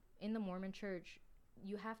 In the Mormon church,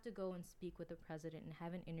 you have to go and speak with the president and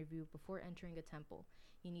have an interview before entering a temple.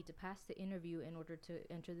 You need to pass the interview in order to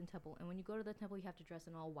enter the temple. And when you go to the temple, you have to dress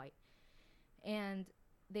in all white. And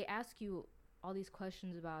they ask you all these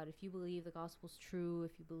questions about if you believe the gospel's true,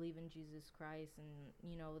 if you believe in Jesus Christ and,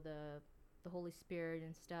 the Holy Spirit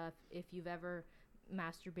and stuff, if you've ever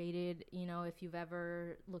masturbated, if you've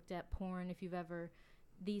ever looked at porn, if you've ever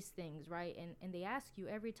these things, right? And they ask you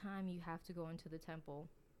every time you have to go into the temple.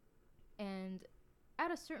 And at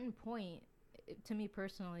a certain point, to me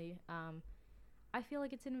personally, I feel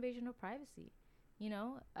like it's an invasion of privacy.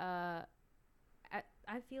 I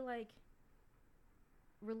feel like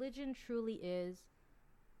religion truly is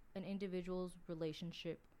an individual's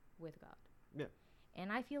relationship with God. Yeah.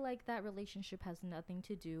 And I feel like that relationship has nothing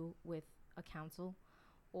to do with a council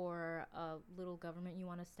or a little government you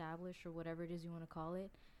want to establish or whatever it is you want to call it.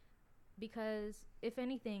 Because if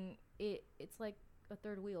anything, it's like a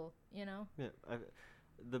third wheel, Yeah.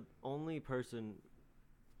 The only person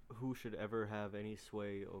who should ever have any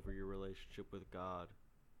sway over your relationship with God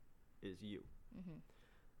is you. Mm-hmm.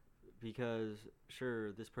 Because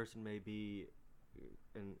sure, this person may be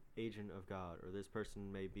an agent of God, or this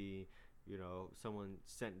person may be, someone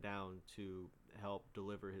sent down to help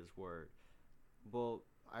deliver his word. Well,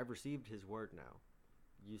 I've received his word now.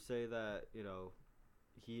 You say that,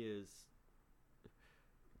 he is,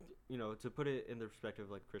 to put it in the perspective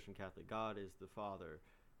like Christian Catholic, God is the Father,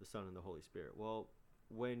 the Son, and the Holy Spirit. Well,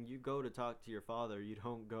 when you go to talk to your father, you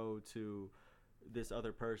don't go to this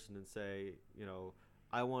other person and say,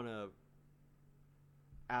 I want to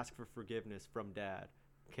ask for forgiveness from Dad.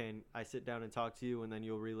 Can I sit down and talk to you, and then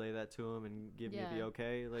you'll relay that to him and give me the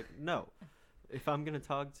okay? Like, no. If I'm going to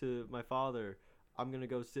talk to my father, I'm going to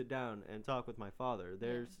go sit down and talk with my father.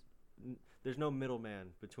 There's no middleman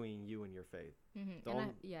between you and your faith.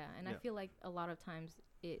 Mm-hmm. I feel like a lot of times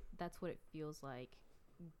that's what it feels like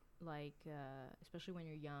especially when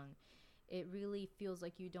you're young. It really feels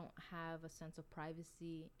like you don't have a sense of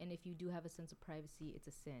privacy, and if you do have a sense of privacy, it's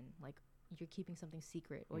a sin. Like, you're keeping something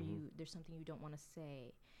secret, or there's something you don't want to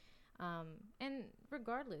say. And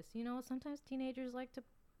regardless, sometimes teenagers like to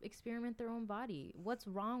experiment their own body. What's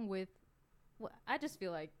wrong with I just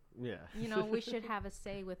feel like we should have a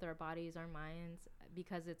say with our bodies, our minds,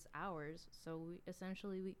 because it's ours. So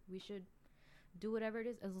we should do whatever it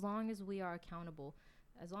is, as long as we are accountable.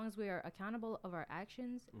 As long as we are accountable of our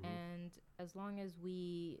actions, and as long as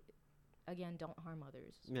we, again, don't harm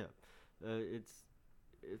others. Yeah.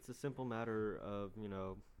 It's a simple matter of,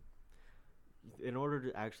 in order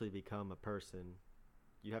to actually become a person,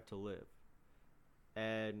 you have to live.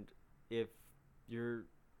 And if you're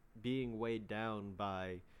being weighed down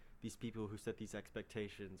by these people who set these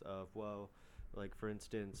expectations of, well, like, for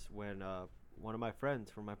instance, when one of my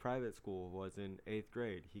friends from my private school was in 8th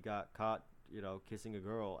grade, he got caught kissing a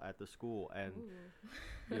girl at the school, and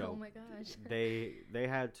oh my gosh, they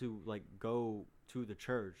had to like go to the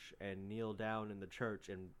church and kneel down in the church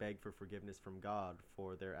and beg for forgiveness from God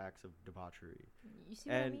for their acts of debauchery. You see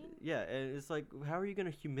what I mean? Yeah, and it's like, how are you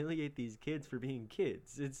going to humiliate these kids for being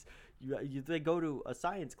kids? It's they go to a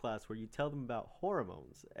science class where you tell them about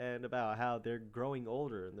hormones and about how they're growing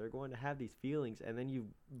older and they're going to have these feelings, and then you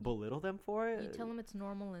belittle them for it. You tell them it's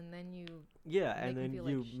normal, and then you and then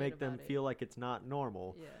you make them feel like it's not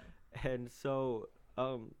normal. Yeah. And so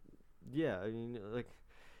I mean, like,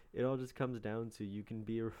 it all just comes down to, you can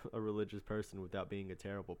be a religious person without being a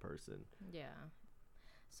terrible person. Yeah.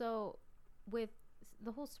 So with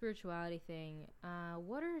the whole spirituality thing,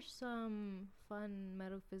 what are some fun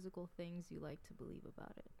metaphysical things you like to believe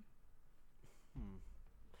about it?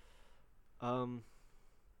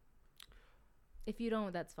 If you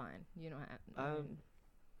don't, that's fine. You don't have.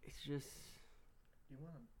 It's just. You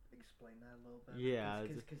want to explain that a little bit? Yeah.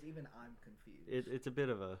 Because even I'm confused. It's a bit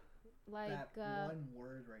of a. Like that one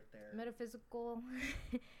word right there. Metaphysical.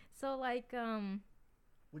 So like.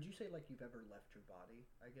 Would you say like you've ever left your body?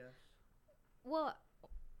 I guess. Well,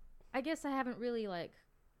 I guess I haven't really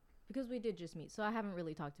because we did just meet, so I haven't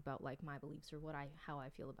really talked about like my beliefs or how I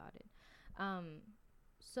feel about it.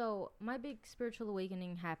 So my big spiritual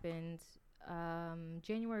awakening happened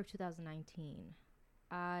January of 2019.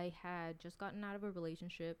 I had just gotten out of a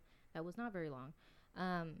relationship that was not very long,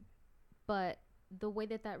 but the way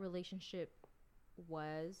that relationship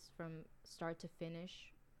was from start to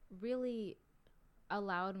finish really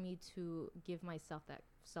allowed me to give myself that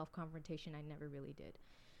self-confrontation I never really did,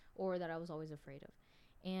 or that I was always afraid of.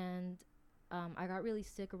 And I got really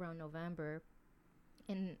sick around November,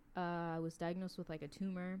 and I was diagnosed with like a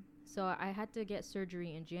tumor, so I had to get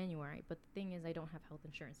surgery in January. But the thing is, I don't have health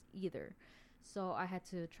insurance either, so I had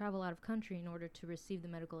to travel out of country in order to receive the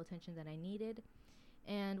medical attention that I needed.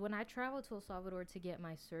 And when I traveled to El Salvador to get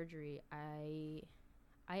my surgery, I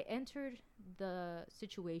entered the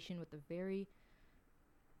situation with a very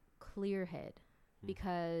clear head,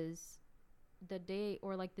 because the days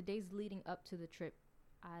leading up to the trip,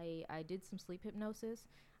 I did some sleep hypnosis.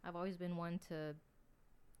 I've always been one to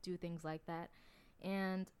do things like that.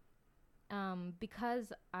 And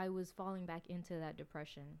because I was falling back into that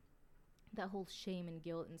depression, that whole shame and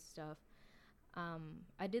guilt and stuff,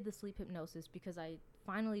 I did the sleep hypnosis because I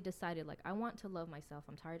finally decided, like, I want to love myself.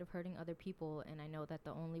 I'm tired of hurting other people, and I know that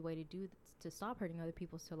the only way to stop hurting other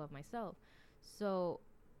people is to love myself. So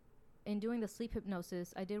in doing the sleep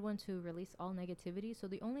hypnosis, I did want to release all negativity. So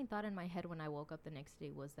the only thought in my head when I woke up the next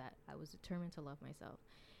day was that I was determined to love myself.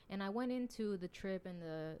 And I went into the trip and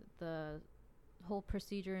the whole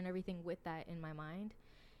procedure and everything with that in my mind.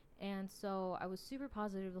 And so I was super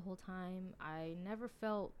positive the whole time. I never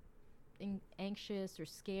felt anxious or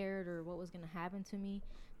scared or what was going to happen to me.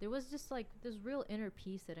 there was just like this real inner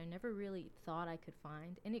peace that I never really thought I could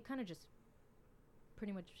find, and it kind of just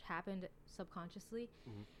pretty much happened subconsciously.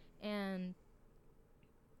 And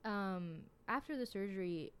after the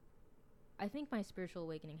surgery, I think my spiritual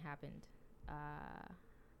awakening happened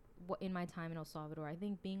in my time in El Salvador. I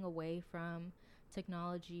think being away from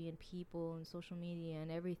technology and people and social media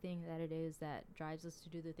and everything that it is that drives us to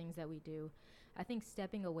do the things that we do, I think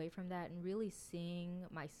stepping away from that and really seeing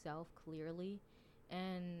myself clearly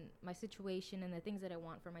and my situation and the things that I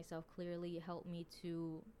want for myself clearly helped me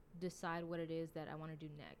to decide what it is that I want to do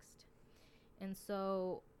next. And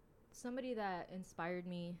so somebody that inspired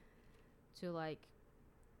me to like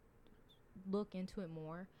look into it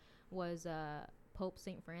more was Pope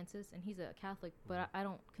St. Francis, and he's a Catholic, but I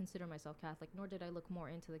don't consider myself Catholic, nor did I look more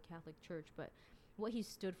into the Catholic Church, but what he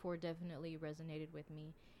stood for definitely resonated with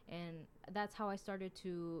me, and that's how I started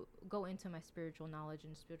to go into my spiritual knowledge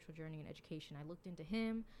and spiritual journey and education. I looked into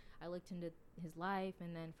him, I looked into his life,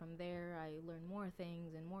 and then from there I learned more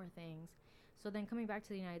things and more things. So then coming back to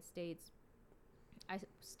the United States, I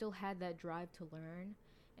still had that drive to learn,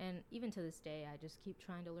 and even to this day I just keep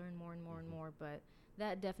trying to learn more and more and more. But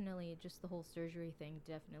that definitely, just the whole surgery thing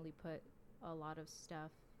definitely put a lot of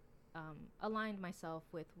stuff, aligned myself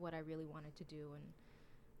with what I really wanted to do. And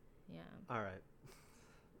yeah. All right,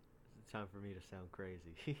 it's time for me to sound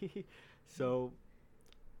crazy. So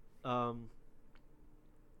I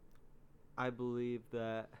believe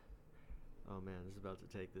that, oh man, this is about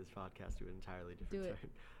to take this podcast to an entirely different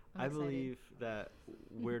turn. I believe that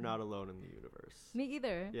we're not alone in the universe. Me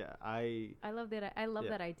either. Yeah, I love that. I love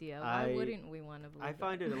that idea. Why wouldn't we want to believe I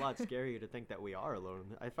find it a lot scarier to think that we are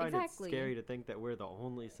alone. I find it scary to think that we're the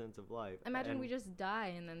only sense of life. Imagine we just die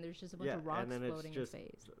and then there's just a bunch of rocks floating in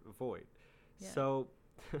space. Void. Yeah. So,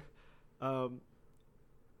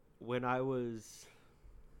 when I was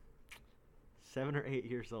 7 or 8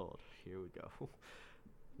 years old, here we go.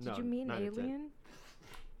 Did you mean alien?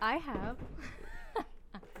 I have.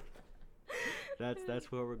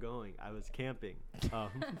 That's where we're going. I was camping. I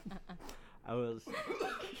was.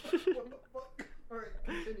 All right,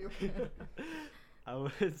 continue. I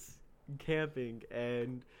was camping,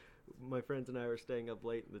 and my friends and I were staying up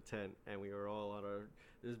late in the tent, and we were all on our.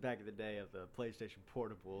 This was back in the day of the PlayStation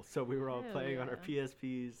Portable, so we were all playing on our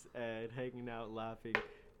PSPs and hanging out, laughing.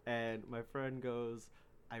 And my friend goes,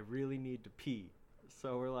 "I really need to pee."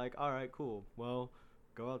 So we're like, "All right, cool. Well,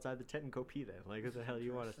 go outside the tent and go pee then. Like, what the hell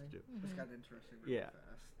you want us to do?" This got interesting really fast.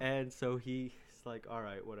 And so he's like, "All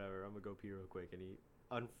right, whatever. I'm gonna go pee real quick." And he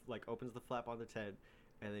opens the flap on the tent,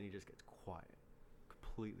 and then he just gets quiet,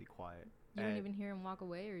 completely quiet. You didn't even hear him walk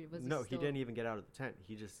away, or was no? He didn't even get out of the tent.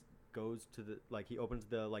 He just goes to the he opens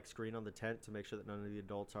the screen on the tent to make sure that none of the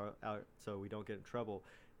adults are out, so we don't get in trouble.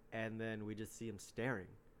 And then we just see him staring,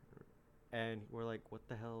 and we're like, "What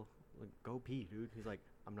the hell? Like, go pee, dude." He's like,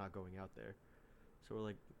 "I'm not going out there." So we're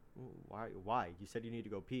like, why? You said you need to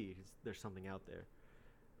go pee. There's something out there.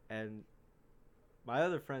 And my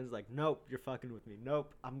other friend's like, "Nope, you're fucking with me.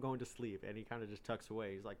 Nope, I'm going to sleep." And he kind of just tucks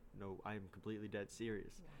away. He's like, "No, I'm completely dead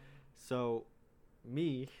serious." Wow. So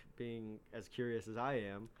me, being as curious as I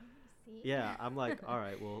am, I'm like, "All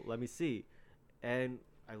right, well, let me see." And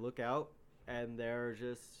I look out, and there are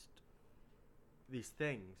just these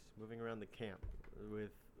things moving around the camp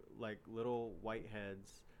with like little white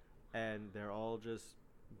heads. And they're all just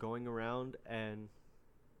going around, and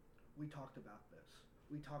we talked about this.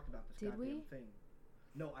 We talked about this Did goddamn we? thing.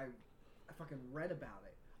 No, I fucking read about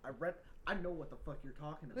it. I know what the fuck you're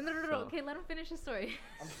talking about. No. So, okay, let him finish his story.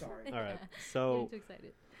 I'm sorry. All right. So I'm too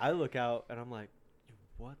excited. I look out, and I'm like,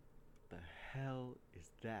 "What the hell is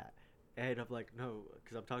that?" And I'm like, "No,"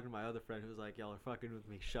 because I'm talking to my other friend who's like, "Y'all are fucking with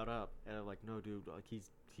me. Shut up." And I'm like, "No, dude. Like,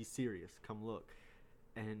 he's serious. Come look."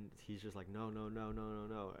 And he's just like, no.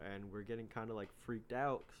 And we're getting kind of like freaked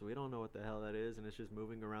out because we don't know what the hell that is. And it's just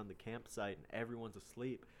moving around the campsite and everyone's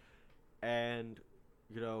asleep. And,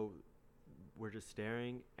 we're just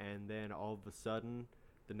staring. And then all of a sudden,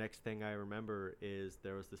 the next thing I remember is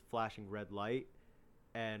there was this flashing red light.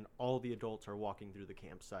 And all the adults are walking through the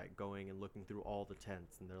campsite, going and looking through all the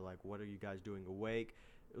tents. And they're like, "What are you guys doing awake?"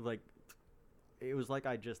 Like, it was like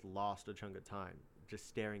I just lost a chunk of time just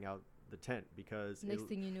staring out the tent, because next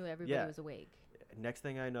thing you knew, everybody was awake. Next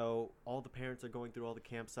thing I know, all the parents are going through all the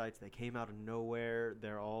campsites. They came out of nowhere.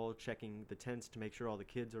 They're all checking the tents to make sure all the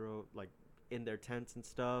kids are like in their tents and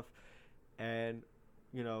stuff. And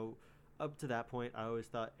up to that point, I always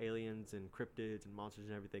thought aliens and cryptids and monsters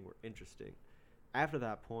and everything were interesting. After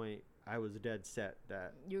that point, I was dead set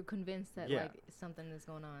that you're convinced that like something is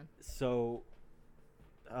going on. So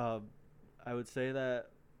I would say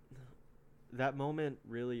that moment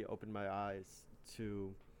really opened my eyes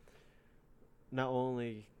to not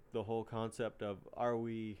only the whole concept of are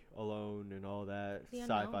we alone and all that The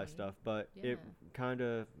sci-fi unknown. stuff, but Yeah. it kind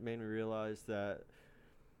of made me realize that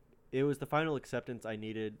it was the final acceptance I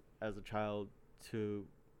needed as a child to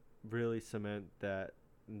really cement that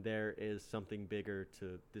there is something bigger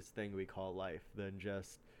to this thing we call life than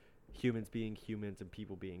just humans being humans and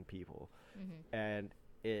people being people. Mm-hmm. And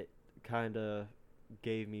it kind of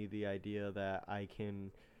gave me the idea that I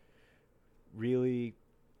can really,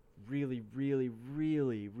 really, really,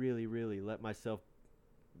 really, really, really let myself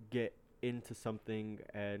get into something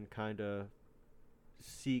and kind of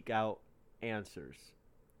seek out answers,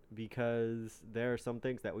 because there are some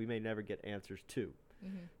things that we may never get answers to.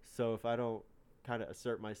 Mm-hmm. So if I don't kind of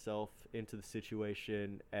assert myself into the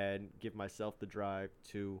situation and give myself the drive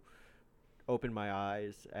to open my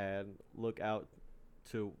eyes and look out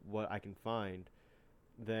to what I can find,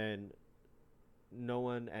 then no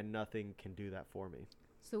one and nothing can do that for me.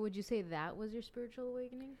 So would you say that was your spiritual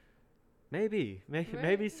awakening? Maybe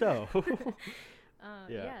Right? so. Yeah.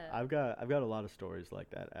 Yeah, I've got a lot of stories like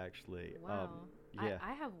that actually. Wow. Yeah.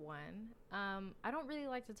 I have one. I don't really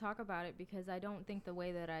like to talk about it because I don't think the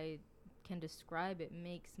way that I can describe it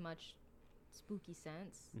makes much spooky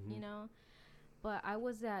sense, you Mhm. know? But I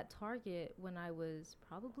was at Target when I was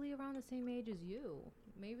probably around the same age as you.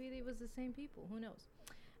 Maybe it was the same people. Who knows?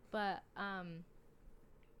 But I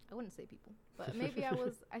wouldn't say people. But maybe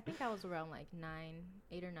I think I was around like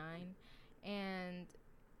 8 or 9. And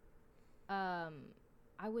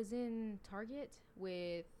I was in Target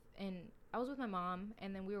and I was with my mom,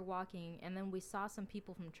 and then we were walking, and then we saw some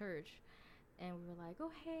people from church, and we were like,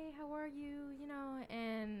 "Oh, hey, how are you?" You know,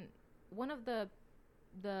 and one of the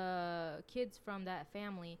kids from that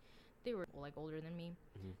family, they were like older than me,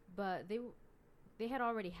 Mhm. but they had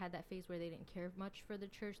already had that phase where they didn't care much for the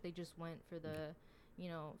church. They just went for the, you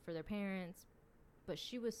know, for their parents. But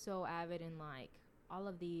she was so avid in like all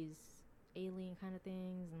of these alien kind of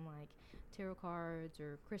things and like tarot cards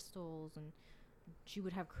or crystals, and she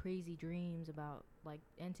would have crazy dreams about like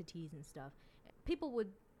entities and stuff. People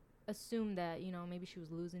would assume that, you know, maybe she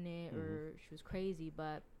was losing it or she was crazy,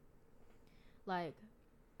 but like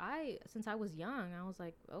since I was young, I was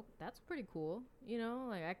like, oh, that's pretty cool, you know.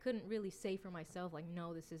 Like I couldn't really say for myself like,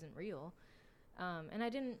 no, this isn't real, and I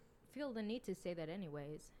didn't feel the need to say that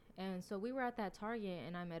anyways. And so we were at that Target,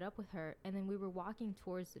 and I met up with her, and then we were walking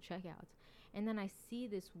towards the checkouts, and then I see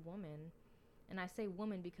this woman, and I say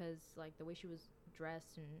woman because like the way she was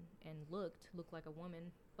dressed and looked like a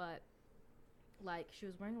woman, but like she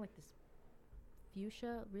was wearing like this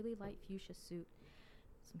really light fuchsia suit,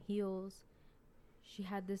 some heels. She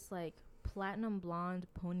had this like platinum blonde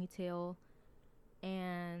ponytail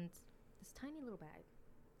and this tiny little bag.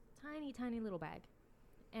 Tiny little bag.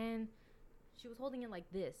 And she was holding it like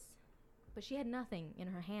this, but she had nothing in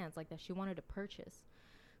her hands like that she wanted to purchase.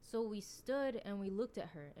 So we stood and we looked at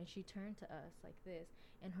her, and she turned to us like this,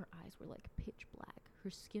 and her eyes were like pitch black.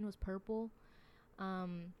 Her skin was purple.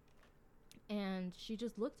 And she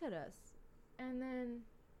just looked at us. And then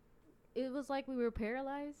it was like we were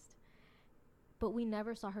paralyzed, but we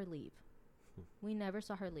never saw her leave. We never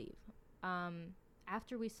saw her leave.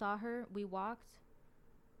 After we saw her, we walked,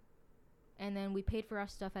 and then we paid for our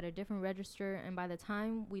stuff at a different register, and by the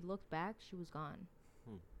time we looked back, she was gone.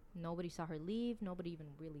 Nobody saw her leave. Nobody even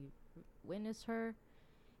really witnessed her.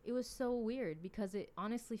 It was so weird because it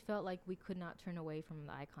honestly felt like we could not turn away from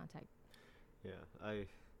the eye contact. Yeah, I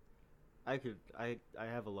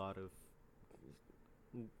have a lot of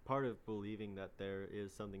part of believing that there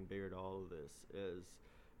is something bigger to all of this is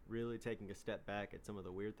really taking a step back at some of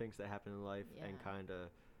the weird things that happen in life and Yeah. kind of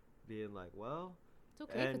being like, well, It's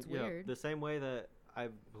okay if it's you know, weird. the same way that I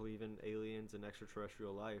believe in aliens and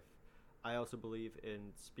extraterrestrial life, I also believe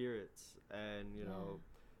in spirits, and you know,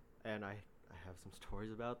 and I have some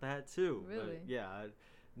stories about that too. Really? But yeah,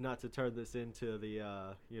 not to turn this into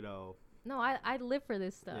the you know. No, I live for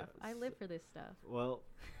this stuff. Yeah, I live for this stuff. Well,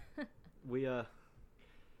 we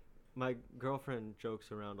my girlfriend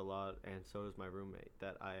jokes around a lot, and so does my roommate,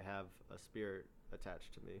 that I have a spirit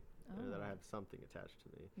attached to me, or that I Oh. have something attached to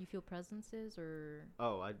me. You feel presences or?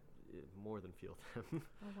 Oh, I more than feel them.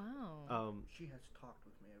 Oh wow. She has talked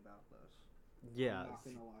with me about this. Yeah. I'm not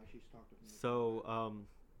gonna lie, she's talked with me. So I'm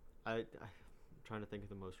trying to think of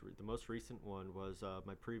the most recent one was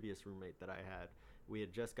my previous roommate that I had. We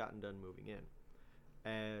had just gotten done moving in,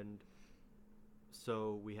 and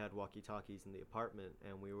so we had walkie-talkies in the apartment,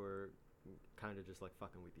 and we were kind of just like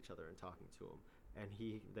fucking with each other and talking to him.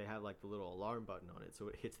 And they had like the little alarm button on it, so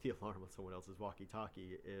it hits the alarm on someone else's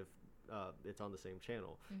walkie-talkie if it's on the same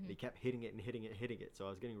channel. Mm-hmm. And he kept hitting it and hitting it and hitting it. So I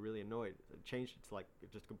was getting really annoyed. I changed it to like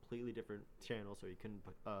just completely different channel so he couldn't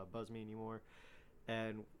buzz me anymore.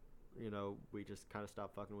 And, you know, we just kind of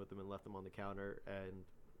stopped fucking with him and left him on the counter, and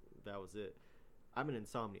that was it. I'm an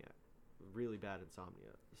insomniac, really bad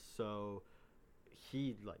insomnia. So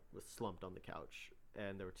he like was slumped on the couch,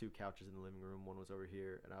 and there were two couches in the living room. One was over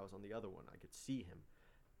here, and I was on the other one. I could see him,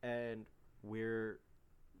 and we're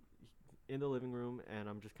in the living room, and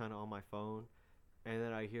I'm just kind of on my phone, and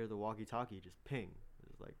then I hear the walkie-talkie just ping.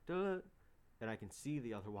 It's like, duh, and I can see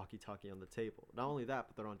the other walkie-talkie on the table. Not only that,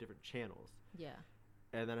 but they're on different channels. Yeah.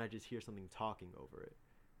 And then I just hear something talking over it.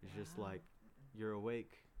 It's just like, you're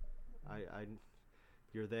awake.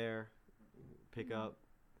 You're there. Pick up.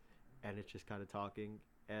 And it's just kind of talking.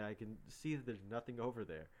 And I can see that there's nothing over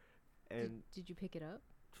there. And did you pick it up?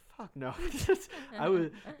 fuck no.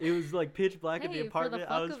 It was like pitch black in the apartment.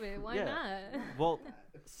 For the fuck of it, why not? Well,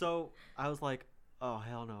 so I was like, oh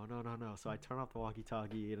hell no. So I turn off the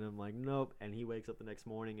walkie-talkie and I'm like, nope. And he wakes up the next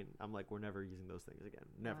morning and I'm like, we're never using those things again,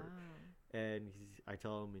 never. Wow. And I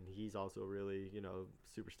tell him, and he's also really,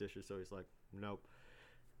 superstitious, so he's like, nope.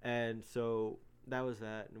 And so that was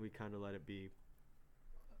that, and we kind of let it be.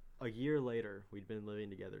 A year later, we'd been living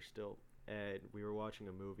together still, and we were watching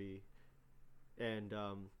a movie, and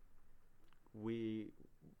we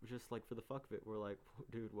just like, for the fuck of it, we're like,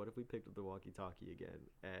 dude, what if we picked up the walkie-talkie again,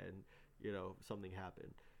 and something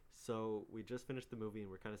happened. So we just finished the movie, and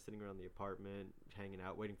we're kind of sitting around the apartment, hanging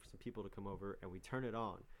out, waiting for some people to come over, and we turn it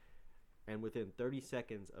on. And within 30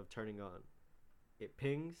 seconds of turning on, it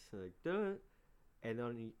pings, like, duh, and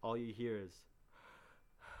then all you hear is,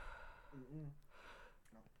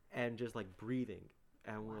 and just like breathing.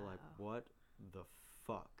 And we're like, what the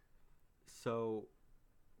fuck? So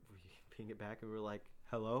we ping it back and we're like,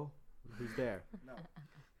 hello? Who's there? No.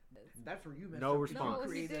 That's where you messed No up. response.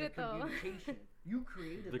 No, he did it though. Communication. You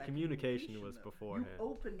created The that communication was though. beforehand. You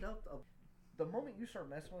opened up the moment you start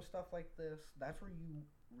messing with stuff like this, that's where you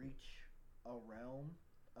reach a realm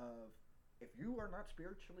of, if you are not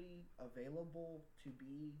spiritually available to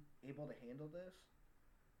be able to handle this,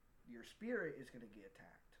 your spirit is going to get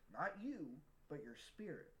attacked. Not you, but your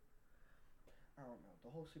spirit. I don't know. The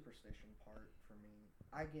whole superstition part, for me,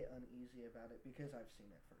 I get uneasy about it because I've seen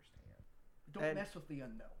it firsthand. Don't mess with the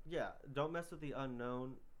unknown. Yeah, don't mess with the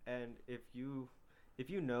unknown. And if you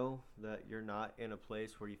know that you're not in a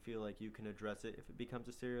place where you feel like you can address it if it becomes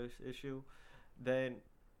a serious issue, then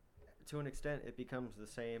to an extent it becomes the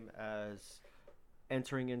same as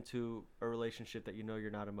entering into a relationship that you're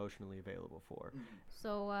not emotionally available for. Mm-hmm.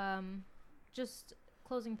 So just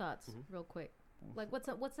closing thoughts real quick. Like,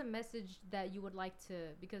 what's a message that you would like to,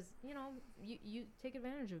 because you take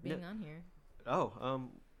advantage of being on here.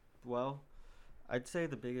 Well, I'd say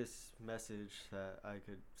the biggest message that I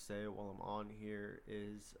could say while I'm on here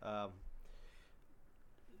is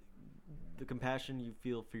the compassion you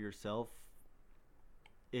feel for yourself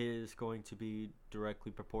is going to be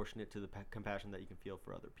directly proportionate to the compassion that you can feel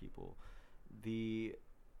for other people. The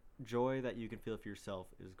joy that you can feel for yourself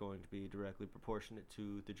is going to be directly proportionate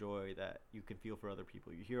to the joy that you can feel for other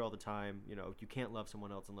people. You hear all the time, you can't love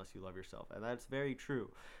someone else unless you love yourself. And that's very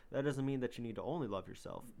true. That doesn't mean that you need to only love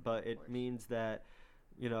yourself, but it means that,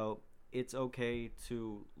 it's okay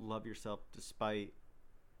to love yourself despite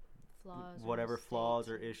whatever flaws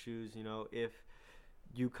or issues. If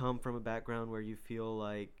you come from a background where you feel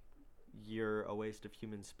like you're a waste of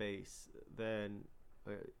human space, then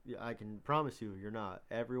I can promise you you're not.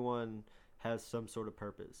 Everyone has some sort of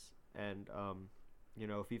purpose, and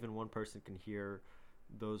if even one person can hear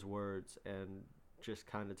those words and just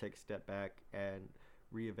kind of take a step back and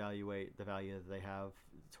reevaluate the value that they have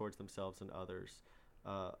towards themselves and others,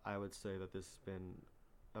 I would say that this has been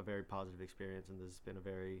a very positive experience, and this has been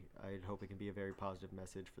I hope it can be a very positive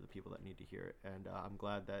message for the people that need to hear it. And I'm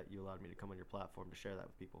glad that you allowed me to come on your platform to share that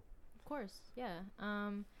with people. Of course, yeah.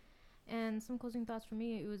 And some closing thoughts for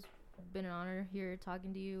me. It was been an honor here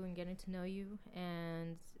talking to you and getting to know you,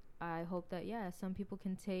 and I hope that some people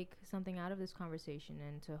can take something out of this conversation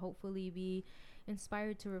and to hopefully be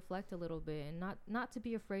inspired to reflect a little bit, and not to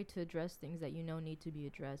be afraid to address things that need to be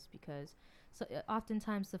addressed, because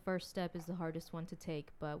oftentimes the first step is the hardest one to take,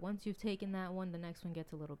 but once you've taken that one, the next one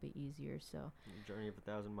gets a little bit easier. So the journey of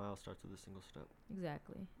 1,000 miles starts with a single step.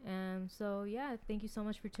 Exactly. So thank you so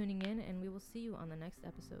much for tuning in, and we will see you on the next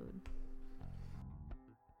episode.